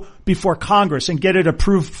go before Congress and get it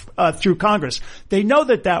approved through Congress. They know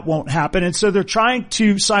that that won't happen, and so they're trying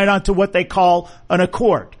to sign on to what they call an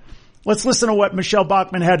accord. Let's listen to what Michelle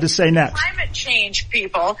Bachmann had to say next. Climate change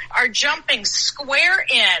people are jumping square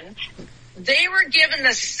in. They were given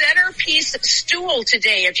the centerpiece stool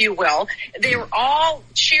today, if you will. They were all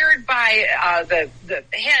cheered by the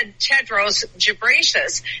head, Tedros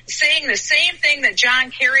Ghebreyesus, saying the same thing that John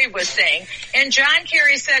Kerry was saying. And John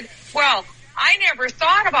Kerry said, well, I never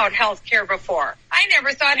thought about health care before. I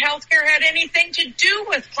never thought health care had anything to do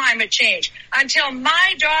with climate change until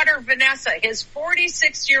my daughter, Vanessa, his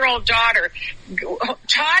 46-year-old daughter,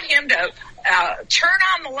 taught him to turn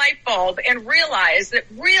on the light bulb and realize that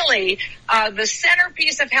really the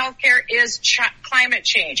centerpiece of healthcare is climate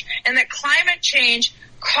change, and that climate change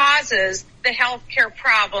causes the healthcare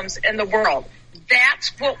problems in the world. That's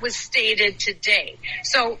what was stated today.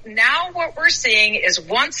 So now what we're seeing is,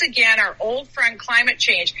 once again, our old friend climate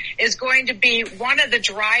change is going to be one of the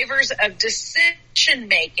drivers of decision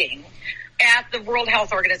making at the World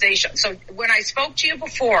Health Organization. So when I spoke to you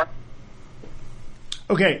before.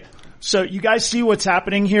 Okay, so you guys see what's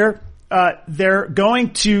happening here? They're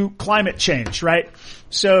going to climate change, right?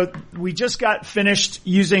 So we just got finished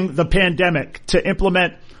using the pandemic to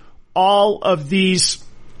implement all of these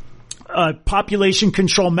population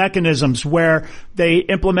control mechanisms where they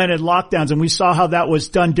implemented lockdowns, and we saw how that was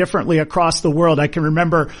done differently across the world. I can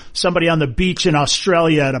remember somebody on the beach in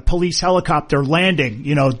Australia at a police helicopter landing.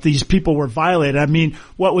 You know, these people were violated. I mean,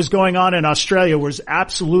 what was going on in Australia was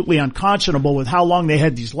absolutely unconscionable with how long they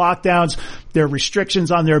had these lockdowns, their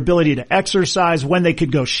restrictions on their ability to exercise, when they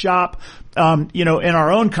could go shop. You know, in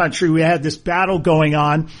our own country, we had this battle going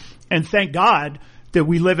on, and thank God that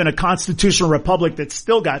we live in a constitutional republic that's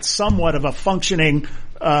still got somewhat of a functioning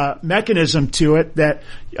mechanism to it, that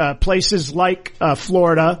places like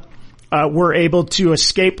Florida were able to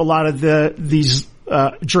escape a lot of these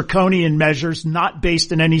draconian measures, not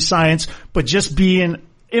based in any science, but just being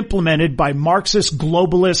implemented by Marxist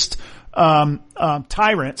globalist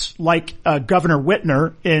tyrants like Governor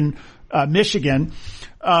Whitmer in Michigan.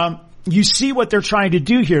 You see what they're trying to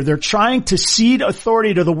do here. They're trying to cede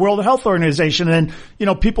authority to the World Health Organization. And, you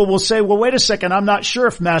know, people will say, well, wait a second, I'm not sure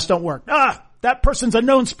if masks don't work. That person's a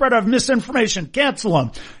known spreader of misinformation. Cancel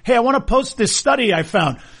them. Hey, I want to post this study I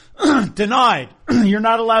found. Denied. You're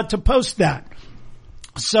not allowed to post that.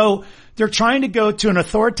 So they're trying to go to an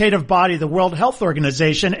authoritative body, the World Health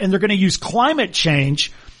Organization, and they're going to use climate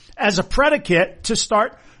change as a predicate to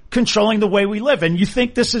start controlling the way we live. And you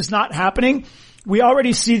think this is not happening? We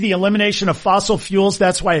already see the elimination of fossil fuels.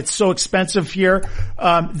 That's why it's so expensive here.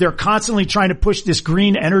 They're constantly trying to push this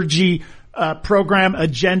green energy program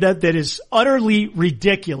agenda that is utterly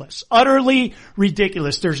ridiculous. Utterly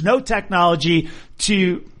ridiculous. There's no technology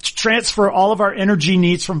to transfer all of our energy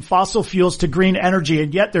needs from fossil fuels to green energy,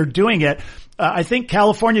 and yet they're doing it. I think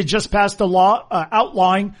California just passed a law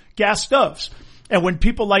outlawing gas stoves. And when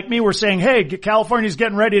people like me were saying, hey, California's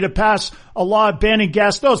getting ready to pass a law banning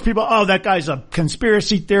gas stoves, people, oh, that guy's a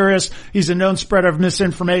conspiracy theorist. He's a known spreader of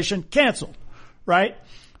misinformation. Canceled, right?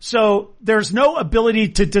 So there's no ability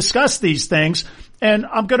to discuss these things, and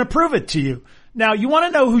I'm going to prove it to you. Now, you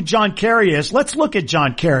want to know who John Kerry is? Let's look at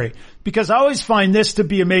John Kerry, because I always find this to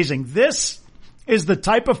be amazing. This is the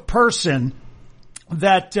type of person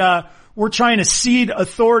that we're trying to cede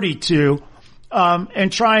authority to,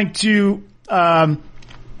 and trying to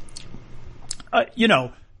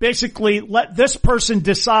basically let this person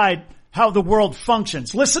decide how the world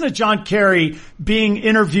functions. Listen to John Kerry being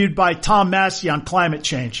interviewed by Tom Massey on climate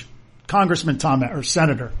change. Congressman Tom, or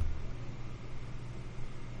Senator.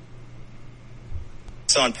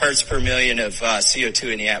 It's on parts per million of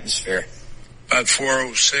CO2 in the atmosphere. About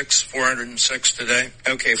 406 today.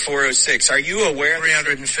 Okay, 406. Are you aware?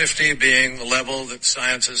 350 being the level that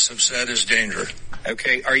scientists have said is dangerous.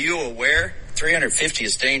 Okay, are you aware? 350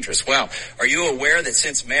 is dangerous. Wow. Are you aware that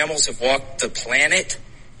since mammals have walked the planet,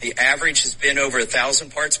 the average has been over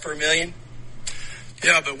 1,000 parts per million?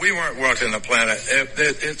 Yeah, but we weren't walking the planet.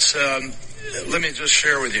 Let me just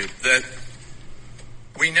share with you that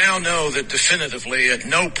we now know that definitively at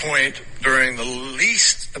no point during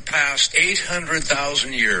the past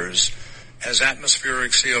 800,000 years has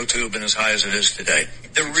atmospheric CO2 been as high as it is today.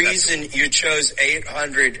 The reason you chose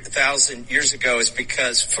 800,000 years ago is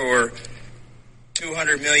because for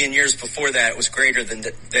 200 million years before that, it was greater than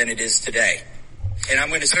it is today. And I'm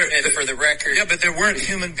going to submit for the record. Yeah, but there weren't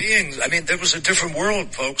human beings. I mean, there was a different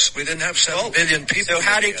world, folks. We didn't have 7 billion people. So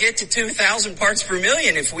how did it get to 2,000 parts per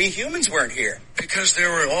million if we humans weren't here? Because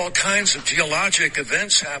there were all kinds of geologic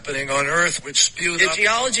events happening on Earth which spewed up. Did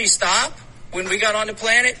geology stop when we got on the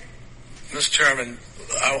planet? Mr. Chairman,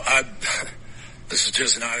 this is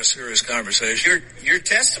just not a serious conversation. Your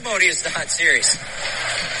testimony is not serious.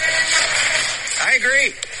 I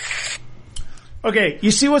agree. Okay, you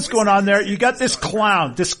see what's going on there? You got this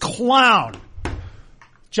clown,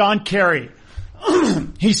 John Kerry.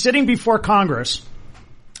 He's sitting before Congress,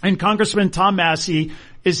 and Congressman Tom Massey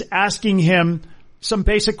is asking him some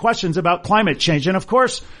basic questions about climate change. And of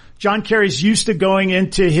course, John Kerry's used to going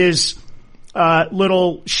into his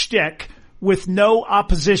little shtick with no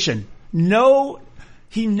opposition.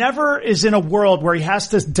 He never is in a world where he has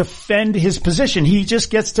to defend his position. He just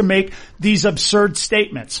gets to make these absurd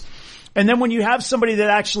statements. And then when you have somebody that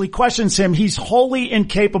actually questions him, he's wholly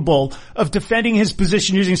incapable of defending his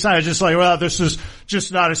position using science. Just like, well, this is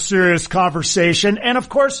just not a serious conversation. And of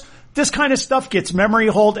course, this kind of stuff gets memory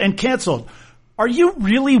hold and canceled. Are you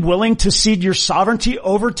really willing to cede your sovereignty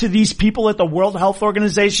over to these people at the World Health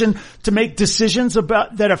Organization to make decisions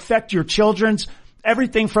about that affect your children's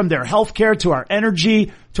everything from their health care to our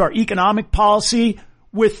energy to our economic policy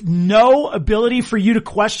with no ability for you to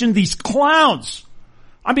question these clowns?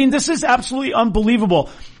 I mean, this is absolutely unbelievable.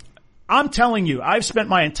 I'm telling you, I've spent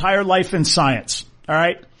my entire life in science. All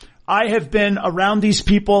right. I have been around these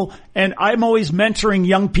people, and I'm always mentoring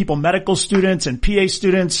young people, medical students and PA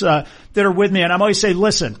students that are with me. And I'm always saying,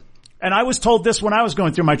 listen, and I was told this when I was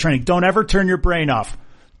going through my training, don't ever turn your brain off.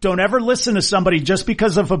 Don't ever listen to somebody just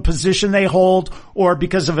because of a position they hold or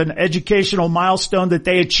because of an educational milestone that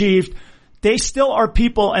they achieved. They still are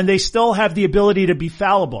people, and they still have the ability to be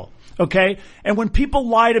fallible. Okay. And when people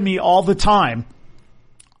lie to me all the time,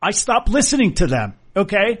 I stop listening to them.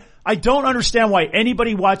 Okay. I don't understand why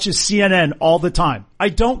anybody watches CNN all the time. I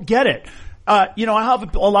don't get it. I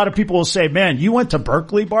have a lot of people will say, man, you went to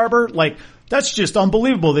Berkeley, Barbour? Like, that's just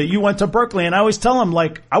unbelievable that you went to Berkeley. And I always tell them,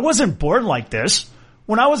 like, I wasn't born like this.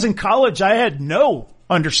 When I was in college, I had no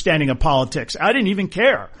understanding of politics. I didn't even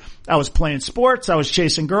care. I was playing sports. I was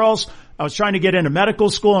chasing girls. I was trying to get into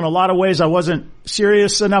medical school. In a lot of ways, I wasn't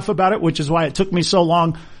serious enough about it, which is why it took me so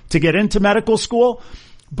long to get into medical school.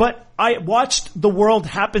 But I watched the world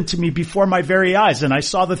happen to me before my very eyes, and I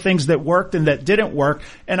saw the things that worked and that didn't work,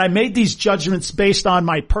 and I made these judgments based on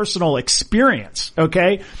my personal experience,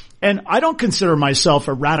 okay? And I don't consider myself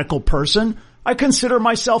a radical person. I consider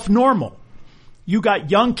myself normal. You got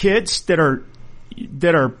young kids that are,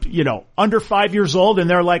 under 5 years old, and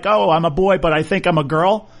they're like, oh, I'm a boy, but I think I'm a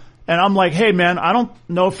girl. And I'm like, hey, man, I don't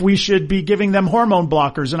know if we should be giving them hormone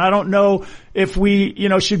blockers. And I don't know if we,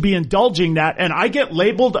 should be indulging that. And I get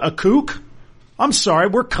labeled a kook. I'm sorry.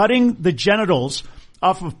 We're cutting the genitals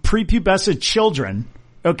off of prepubescent children.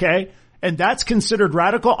 Okay. And that's considered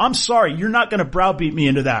radical. I'm sorry. You're not going to browbeat me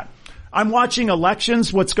into that. I'm watching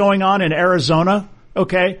elections, what's going on in Arizona.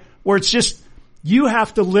 Okay. Where it's just, you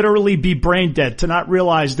have to literally be brain dead to not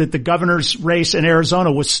realize that the governor's race in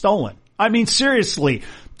Arizona was stolen. I mean, seriously.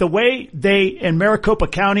 The way they in Maricopa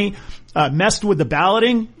County messed with the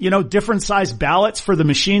balloting, different size ballots for the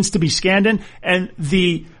machines to be scanned in, and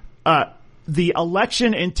the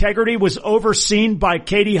election integrity was overseen by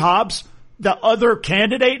Katie Hobbs, the other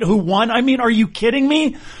candidate who won. I mean, are you kidding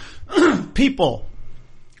me? People,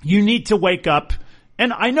 you need to wake up.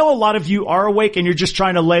 And I know a lot of you are awake and you're just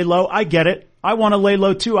trying to lay low. I get it. I want to lay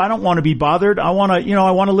low too. I don't want to be bothered. I want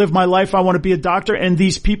to live my life. I want to be a doctor. And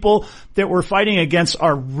these people that we're fighting against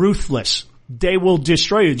are ruthless. They will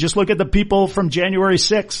destroy you. Just look at the people from January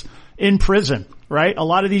 6th in prison, right? A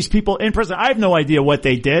lot of these people in prison, I have no idea what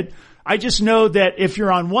they did. I just know that if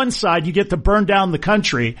you're on one side, you get to burn down the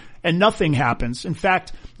country and nothing happens. In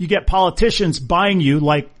fact, you get politicians buying you,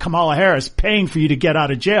 like Kamala Harris, paying for you to get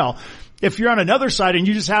out of jail. If you're on another side and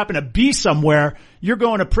you just happen to be somewhere, you're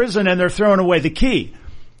going to prison and they're throwing away the key.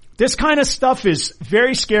 This kind of stuff is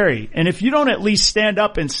very scary. And if you don't at least stand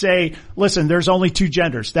up and say, listen, there's only two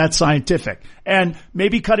genders, that's scientific. And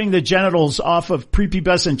maybe cutting the genitals off of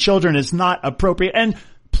prepubescent children is not appropriate. And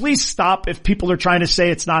please stop if people are trying to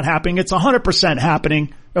say it's not happening. It's 100%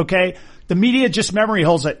 happening. Okay. The media just memory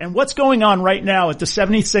holds it. And what's going on right now at the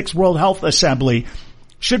 76th World Health Assembly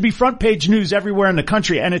should be front page news everywhere in the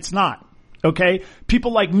country. And it's not. Okay.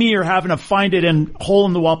 People like me are having to find it in hole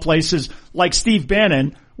in the wall places like Steve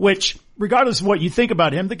Bannon, which regardless of what you think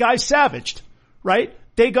about him, the guy's savaged, right?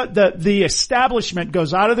 They got the establishment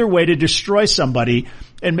goes out of their way to destroy somebody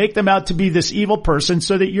and make them out to be this evil person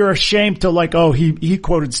so that you're ashamed to like, oh, he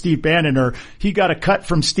quoted Steve Bannon or he got a cut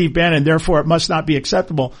from Steve Bannon. Therefore it must not be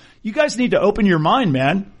acceptable. You guys need to open your mind,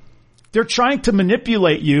 man. They're trying to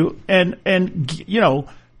manipulate you and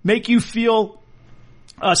make you feel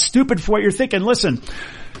stupid for what you're thinking. Listen,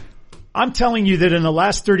 I'm telling you that in the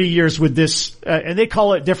last 30 years with this, and they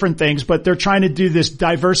call it different things, but they're trying to do this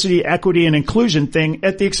diversity, equity, and inclusion thing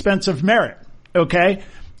at the expense of merit. Okay.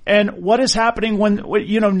 And what is happening when,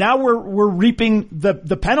 now we're reaping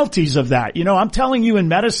the penalties of that. I'm telling you in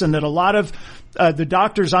medicine that a lot of, the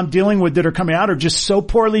doctors I'm dealing with that are coming out are just so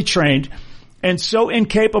poorly trained and so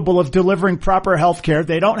incapable of delivering proper health care.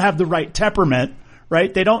 They don't have the right temperament.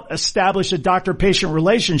 Right? They don't establish a doctor-patient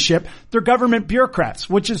relationship. They're government bureaucrats,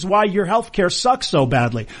 which is why your health care sucks so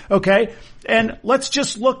badly. Okay? And let's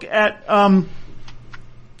just look at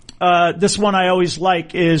this one I always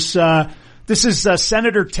like is this is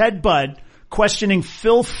Senator Ted Budd questioning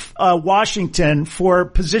Phil Washington for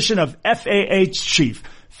position of FAA chief,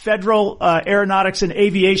 Federal Aeronautics and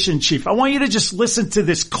Aviation chief. I want you to just listen to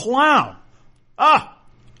this clown.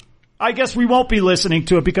 I guess we won't be listening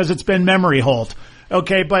to it because it's been memory hold.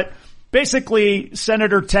 Okay, but basically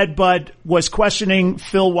Senator Ted Budd was questioning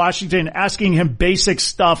Phil Washington, asking him basic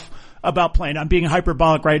stuff about plane. I'm being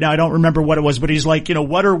hyperbolic right now. I don't remember what it was, but he's like,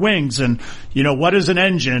 what are wings? And, what is an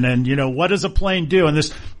engine? And, what does a plane do? And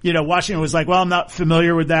this, Washington was like, well, I'm not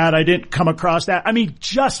familiar with that. I didn't come across that. I mean,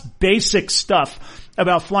 just basic stuff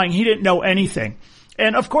about flying. He didn't know anything.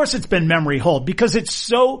 And of course it's been memory hold because it's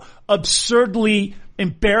so absurdly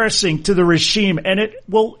embarrassing to the regime, and it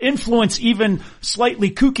will influence even slightly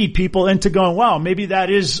kooky people into going, wow, maybe that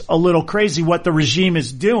is a little crazy what the regime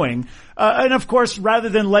is doing. And of course, rather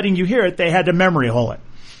than letting you hear it, they had to memory hole it.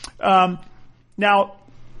 Now,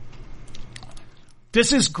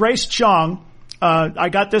 this is Grace Chong. I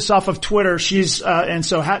got this off of Twitter. She's, and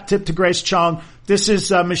so hat tip to Grace Chong. This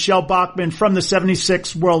is Michelle Bachmann from the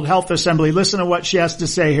 76th World Health Assembly. Listen to what she has to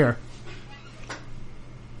say here.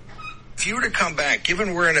 If you were to come back,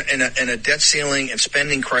 given we're in a debt ceiling and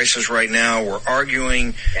spending crisis right now, we're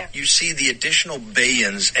arguing, you see the additional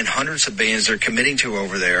billions and hundreds of billions they're committing to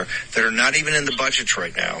over there that are not even in the budgets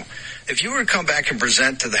right now. If you were to come back and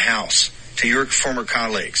present to the House, to your former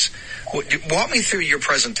colleagues, walk me through your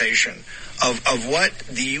presentation of what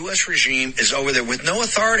the U.S. regime is over there with no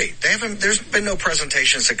authority. There's been no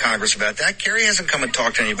presentations to Congress about that. Kerry hasn't come and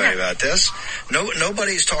talked to anybody about this.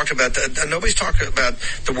 Nobody's talked about that. Nobody's talked about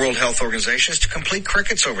the World Health Organization. It's complete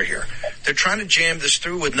crickets over here. They're trying to jam this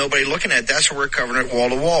through with nobody looking at it. That's what we're covering it wall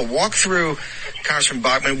to wall. Walk through, Congressman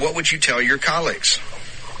Bachmann, what would you tell your colleagues?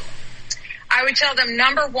 I would tell them,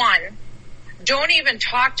 number one, don't even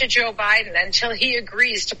talk to Joe Biden until he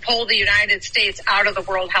agrees to pull the United States out of the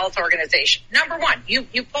World Health Organization. Number one, you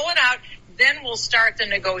pull it out, then we'll start the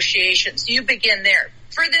negotiations. You begin there.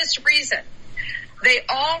 For this reason, they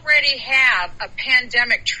already have a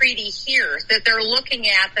pandemic treaty here that they're looking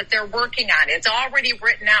at, that they're working on. It's already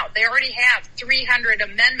written out. They already have 300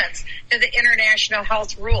 amendments to the international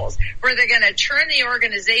health rules where they're going to turn the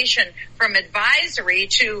organization from advisory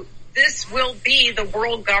to this will be the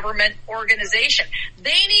world government organization.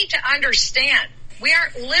 They need to understand we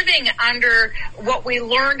aren't living under what we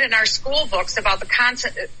learned in our school books about the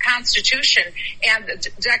Constitution and the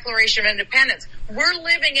Declaration of Independence. We're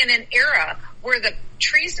living in an era where the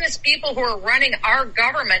treasonous people who are running our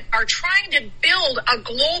government are trying to build a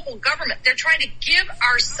global government. They're trying to give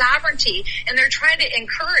our sovereignty, and they're trying to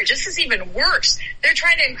encourage, this is even worse, they're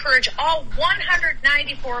trying to encourage all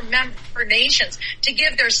 194 member nations to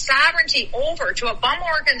give their sovereignty over to a bum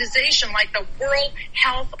organization like the World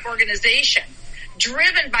Health Organization,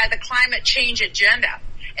 driven by the climate change agenda.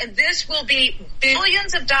 And this will be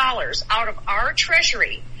billions of dollars out of our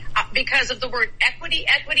treasury because of the word equity,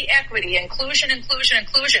 equity, equity, inclusion, inclusion,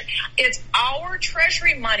 inclusion. It's our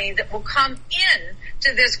treasury money that will come in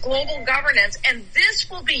to this global governance, and this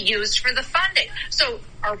will be used for the funding. So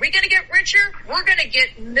are we going to get richer? We're going to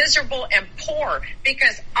get miserable and poor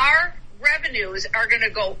because our revenues are going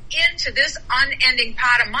to go into this unending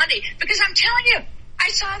pot of money. Because I'm telling you, I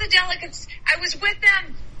saw the delegates. I was with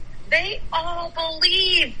them. They all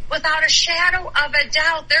believe without a shadow of a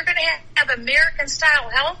doubt they're going to have American-style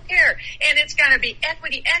health care, and it's going to be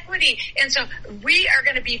equity, equity. And so we are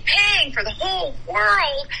going to be paying for the whole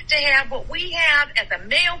world to have what we have at the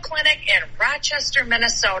Mayo Clinic in Rochester,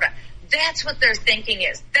 Minnesota. That's what their thinking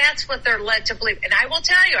is. That's what they're led to believe. And I will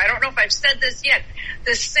tell you, I don't know if I've said this yet,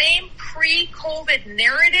 the same pre-COVID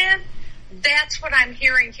narrative, that's what I'm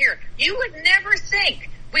hearing here. You would never think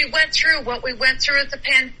we went through what we went through at the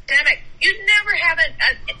pandemic. You'd never have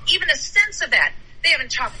even a sense of that. They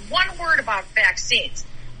haven't talked one word about vaccines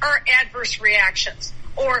or adverse reactions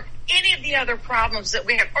or any of the other problems that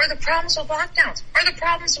we have, or the problems with lockdowns, or the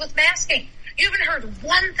problems with masking. You haven't heard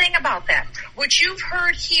one thing about that. What you've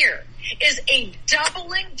heard here is a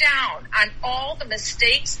doubling down on all the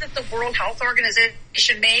mistakes that the World Health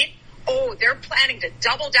Organization made. Oh, they're planning to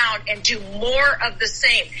double down and do more of the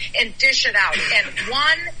same and dish it out. And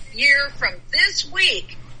 1 year from this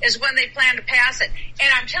week is when they plan to pass it. And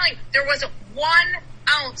I'm telling you, there wasn't 1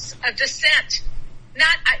 ounce of dissent.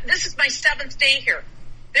 This is my 7th day here.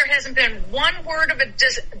 There hasn't been one word of a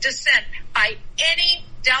dissent by any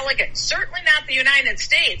delegate, certainly not the United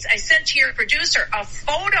States. I sent to your producer a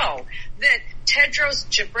photo that Tedros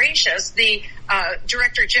Ghebreyesus, the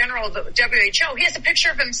Director General of the WHO, he has a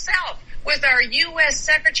picture of himself with our U.S.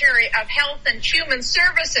 Secretary of Health and Human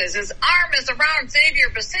Services. His arm is around Xavier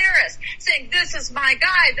Becerris, saying, this is my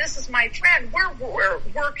guy, this is my friend. We're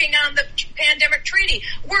working on the pandemic treaty.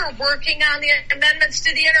 We're working on the amendments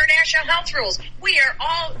to the international health rules. We are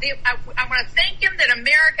all, I want to thank him that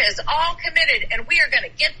America is all committed, and we are going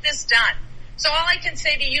to get this done. So all I can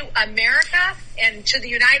say to you, America, and to the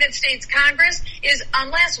United States Congress is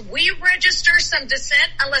unless we register some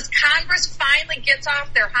dissent, unless Congress finally gets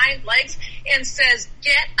off their hind legs and says,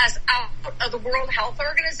 get us out of the World Health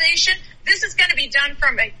Organization, this is going to be done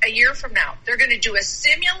from a year from now. They're going to do a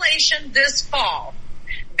simulation this fall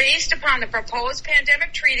based upon the proposed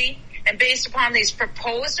pandemic treaty and based upon these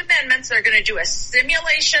proposed amendments. They're going to do a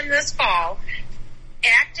simulation this fall,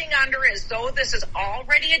 acting under as though this is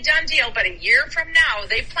already a done deal, but a year from now,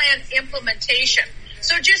 they plan implementation.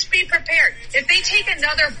 So just be prepared. If they take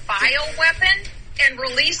another bioweapon and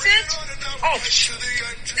release it,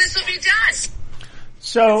 this will be done.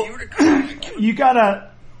 So you gotta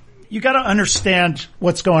understand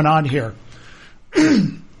what's going on here.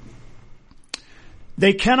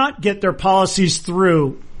 They cannot get their policies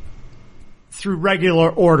through regular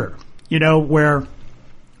order, where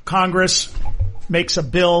Congress makes a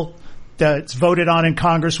bill that's voted on in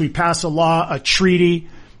Congress. We pass a law, a treaty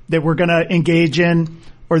that we're going to engage in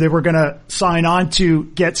or that we're going to sign on to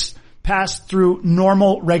gets passed through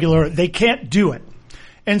normal, regular. They can't do it.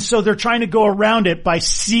 And so they're trying to go around it by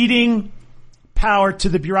ceding power to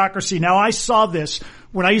the bureaucracy. Now, I saw this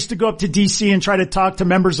when I used to go up to D.C. and try to talk to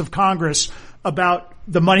members of Congress about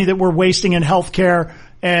the money that we're wasting in healthcare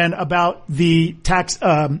and about the tax,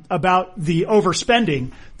 about the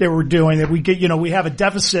overspending that we're doing, that we get, we have a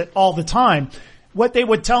deficit all the time. What they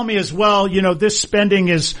would tell me is, well, this spending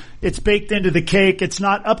it's baked into the cake. It's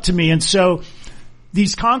not up to me. And so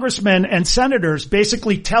these congressmen and senators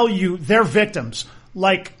basically tell you they're victims.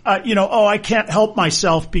 Like, I can't help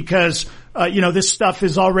myself because, this stuff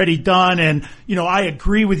is already done and, I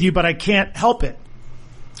agree with you, but I can't help it.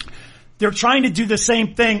 They're trying to do the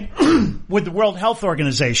same thing with the World Health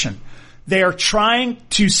Organization. They are trying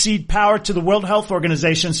to cede power to the World Health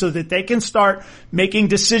Organization so that they can start making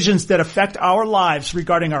decisions that affect our lives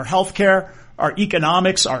regarding our healthcare, our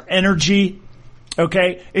economics, our energy.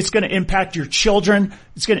 Okay? It's going to impact your children.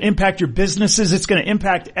 It's going to impact your businesses. It's going to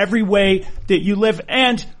impact every way that you live.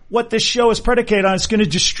 And what this show is predicated on is going to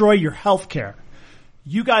destroy your healthcare.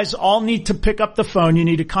 You guys all need to pick up the phone. You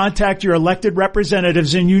need to contact your elected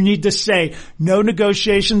representatives and you need to say no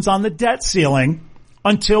negotiations on the debt ceiling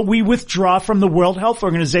until we withdraw from the World Health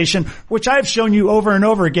Organization, which I have shown you over and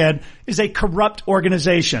over again is a corrupt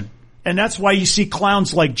organization. And that's why you see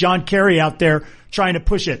clowns like John Kerry out there trying to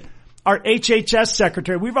push it. Our HHS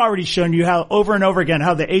secretary, we've already shown you how over and over again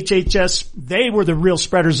how the HHS, they were the real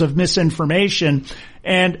spreaders of misinformation.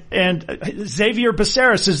 And Xavier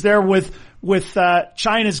Becerris is there with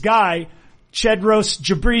China's guy, Tedros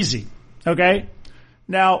Ghebreyesus. Okay?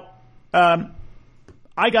 Now, I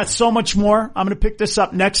got so much more. I'm going to pick this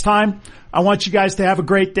up next time. I want you guys to have a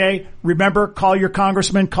great day. Remember, call your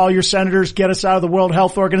congressmen, call your senators, get us out of the World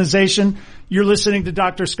Health Organization. You're listening to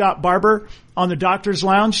Dr. Scott Barbour on the Doctor's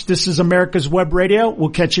Lounge. This is America's Web Radio.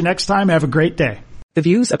 We'll catch you next time. Have a great day. The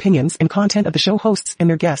views, opinions, and content of the show hosts and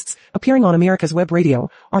their guests appearing on America's Web Radio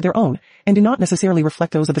are their own and do not necessarily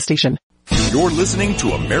reflect those of the station. You're listening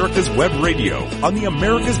to America's Web Radio on the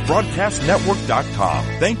AmericasBroadcastNetwork.com.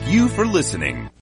 Thank you for listening.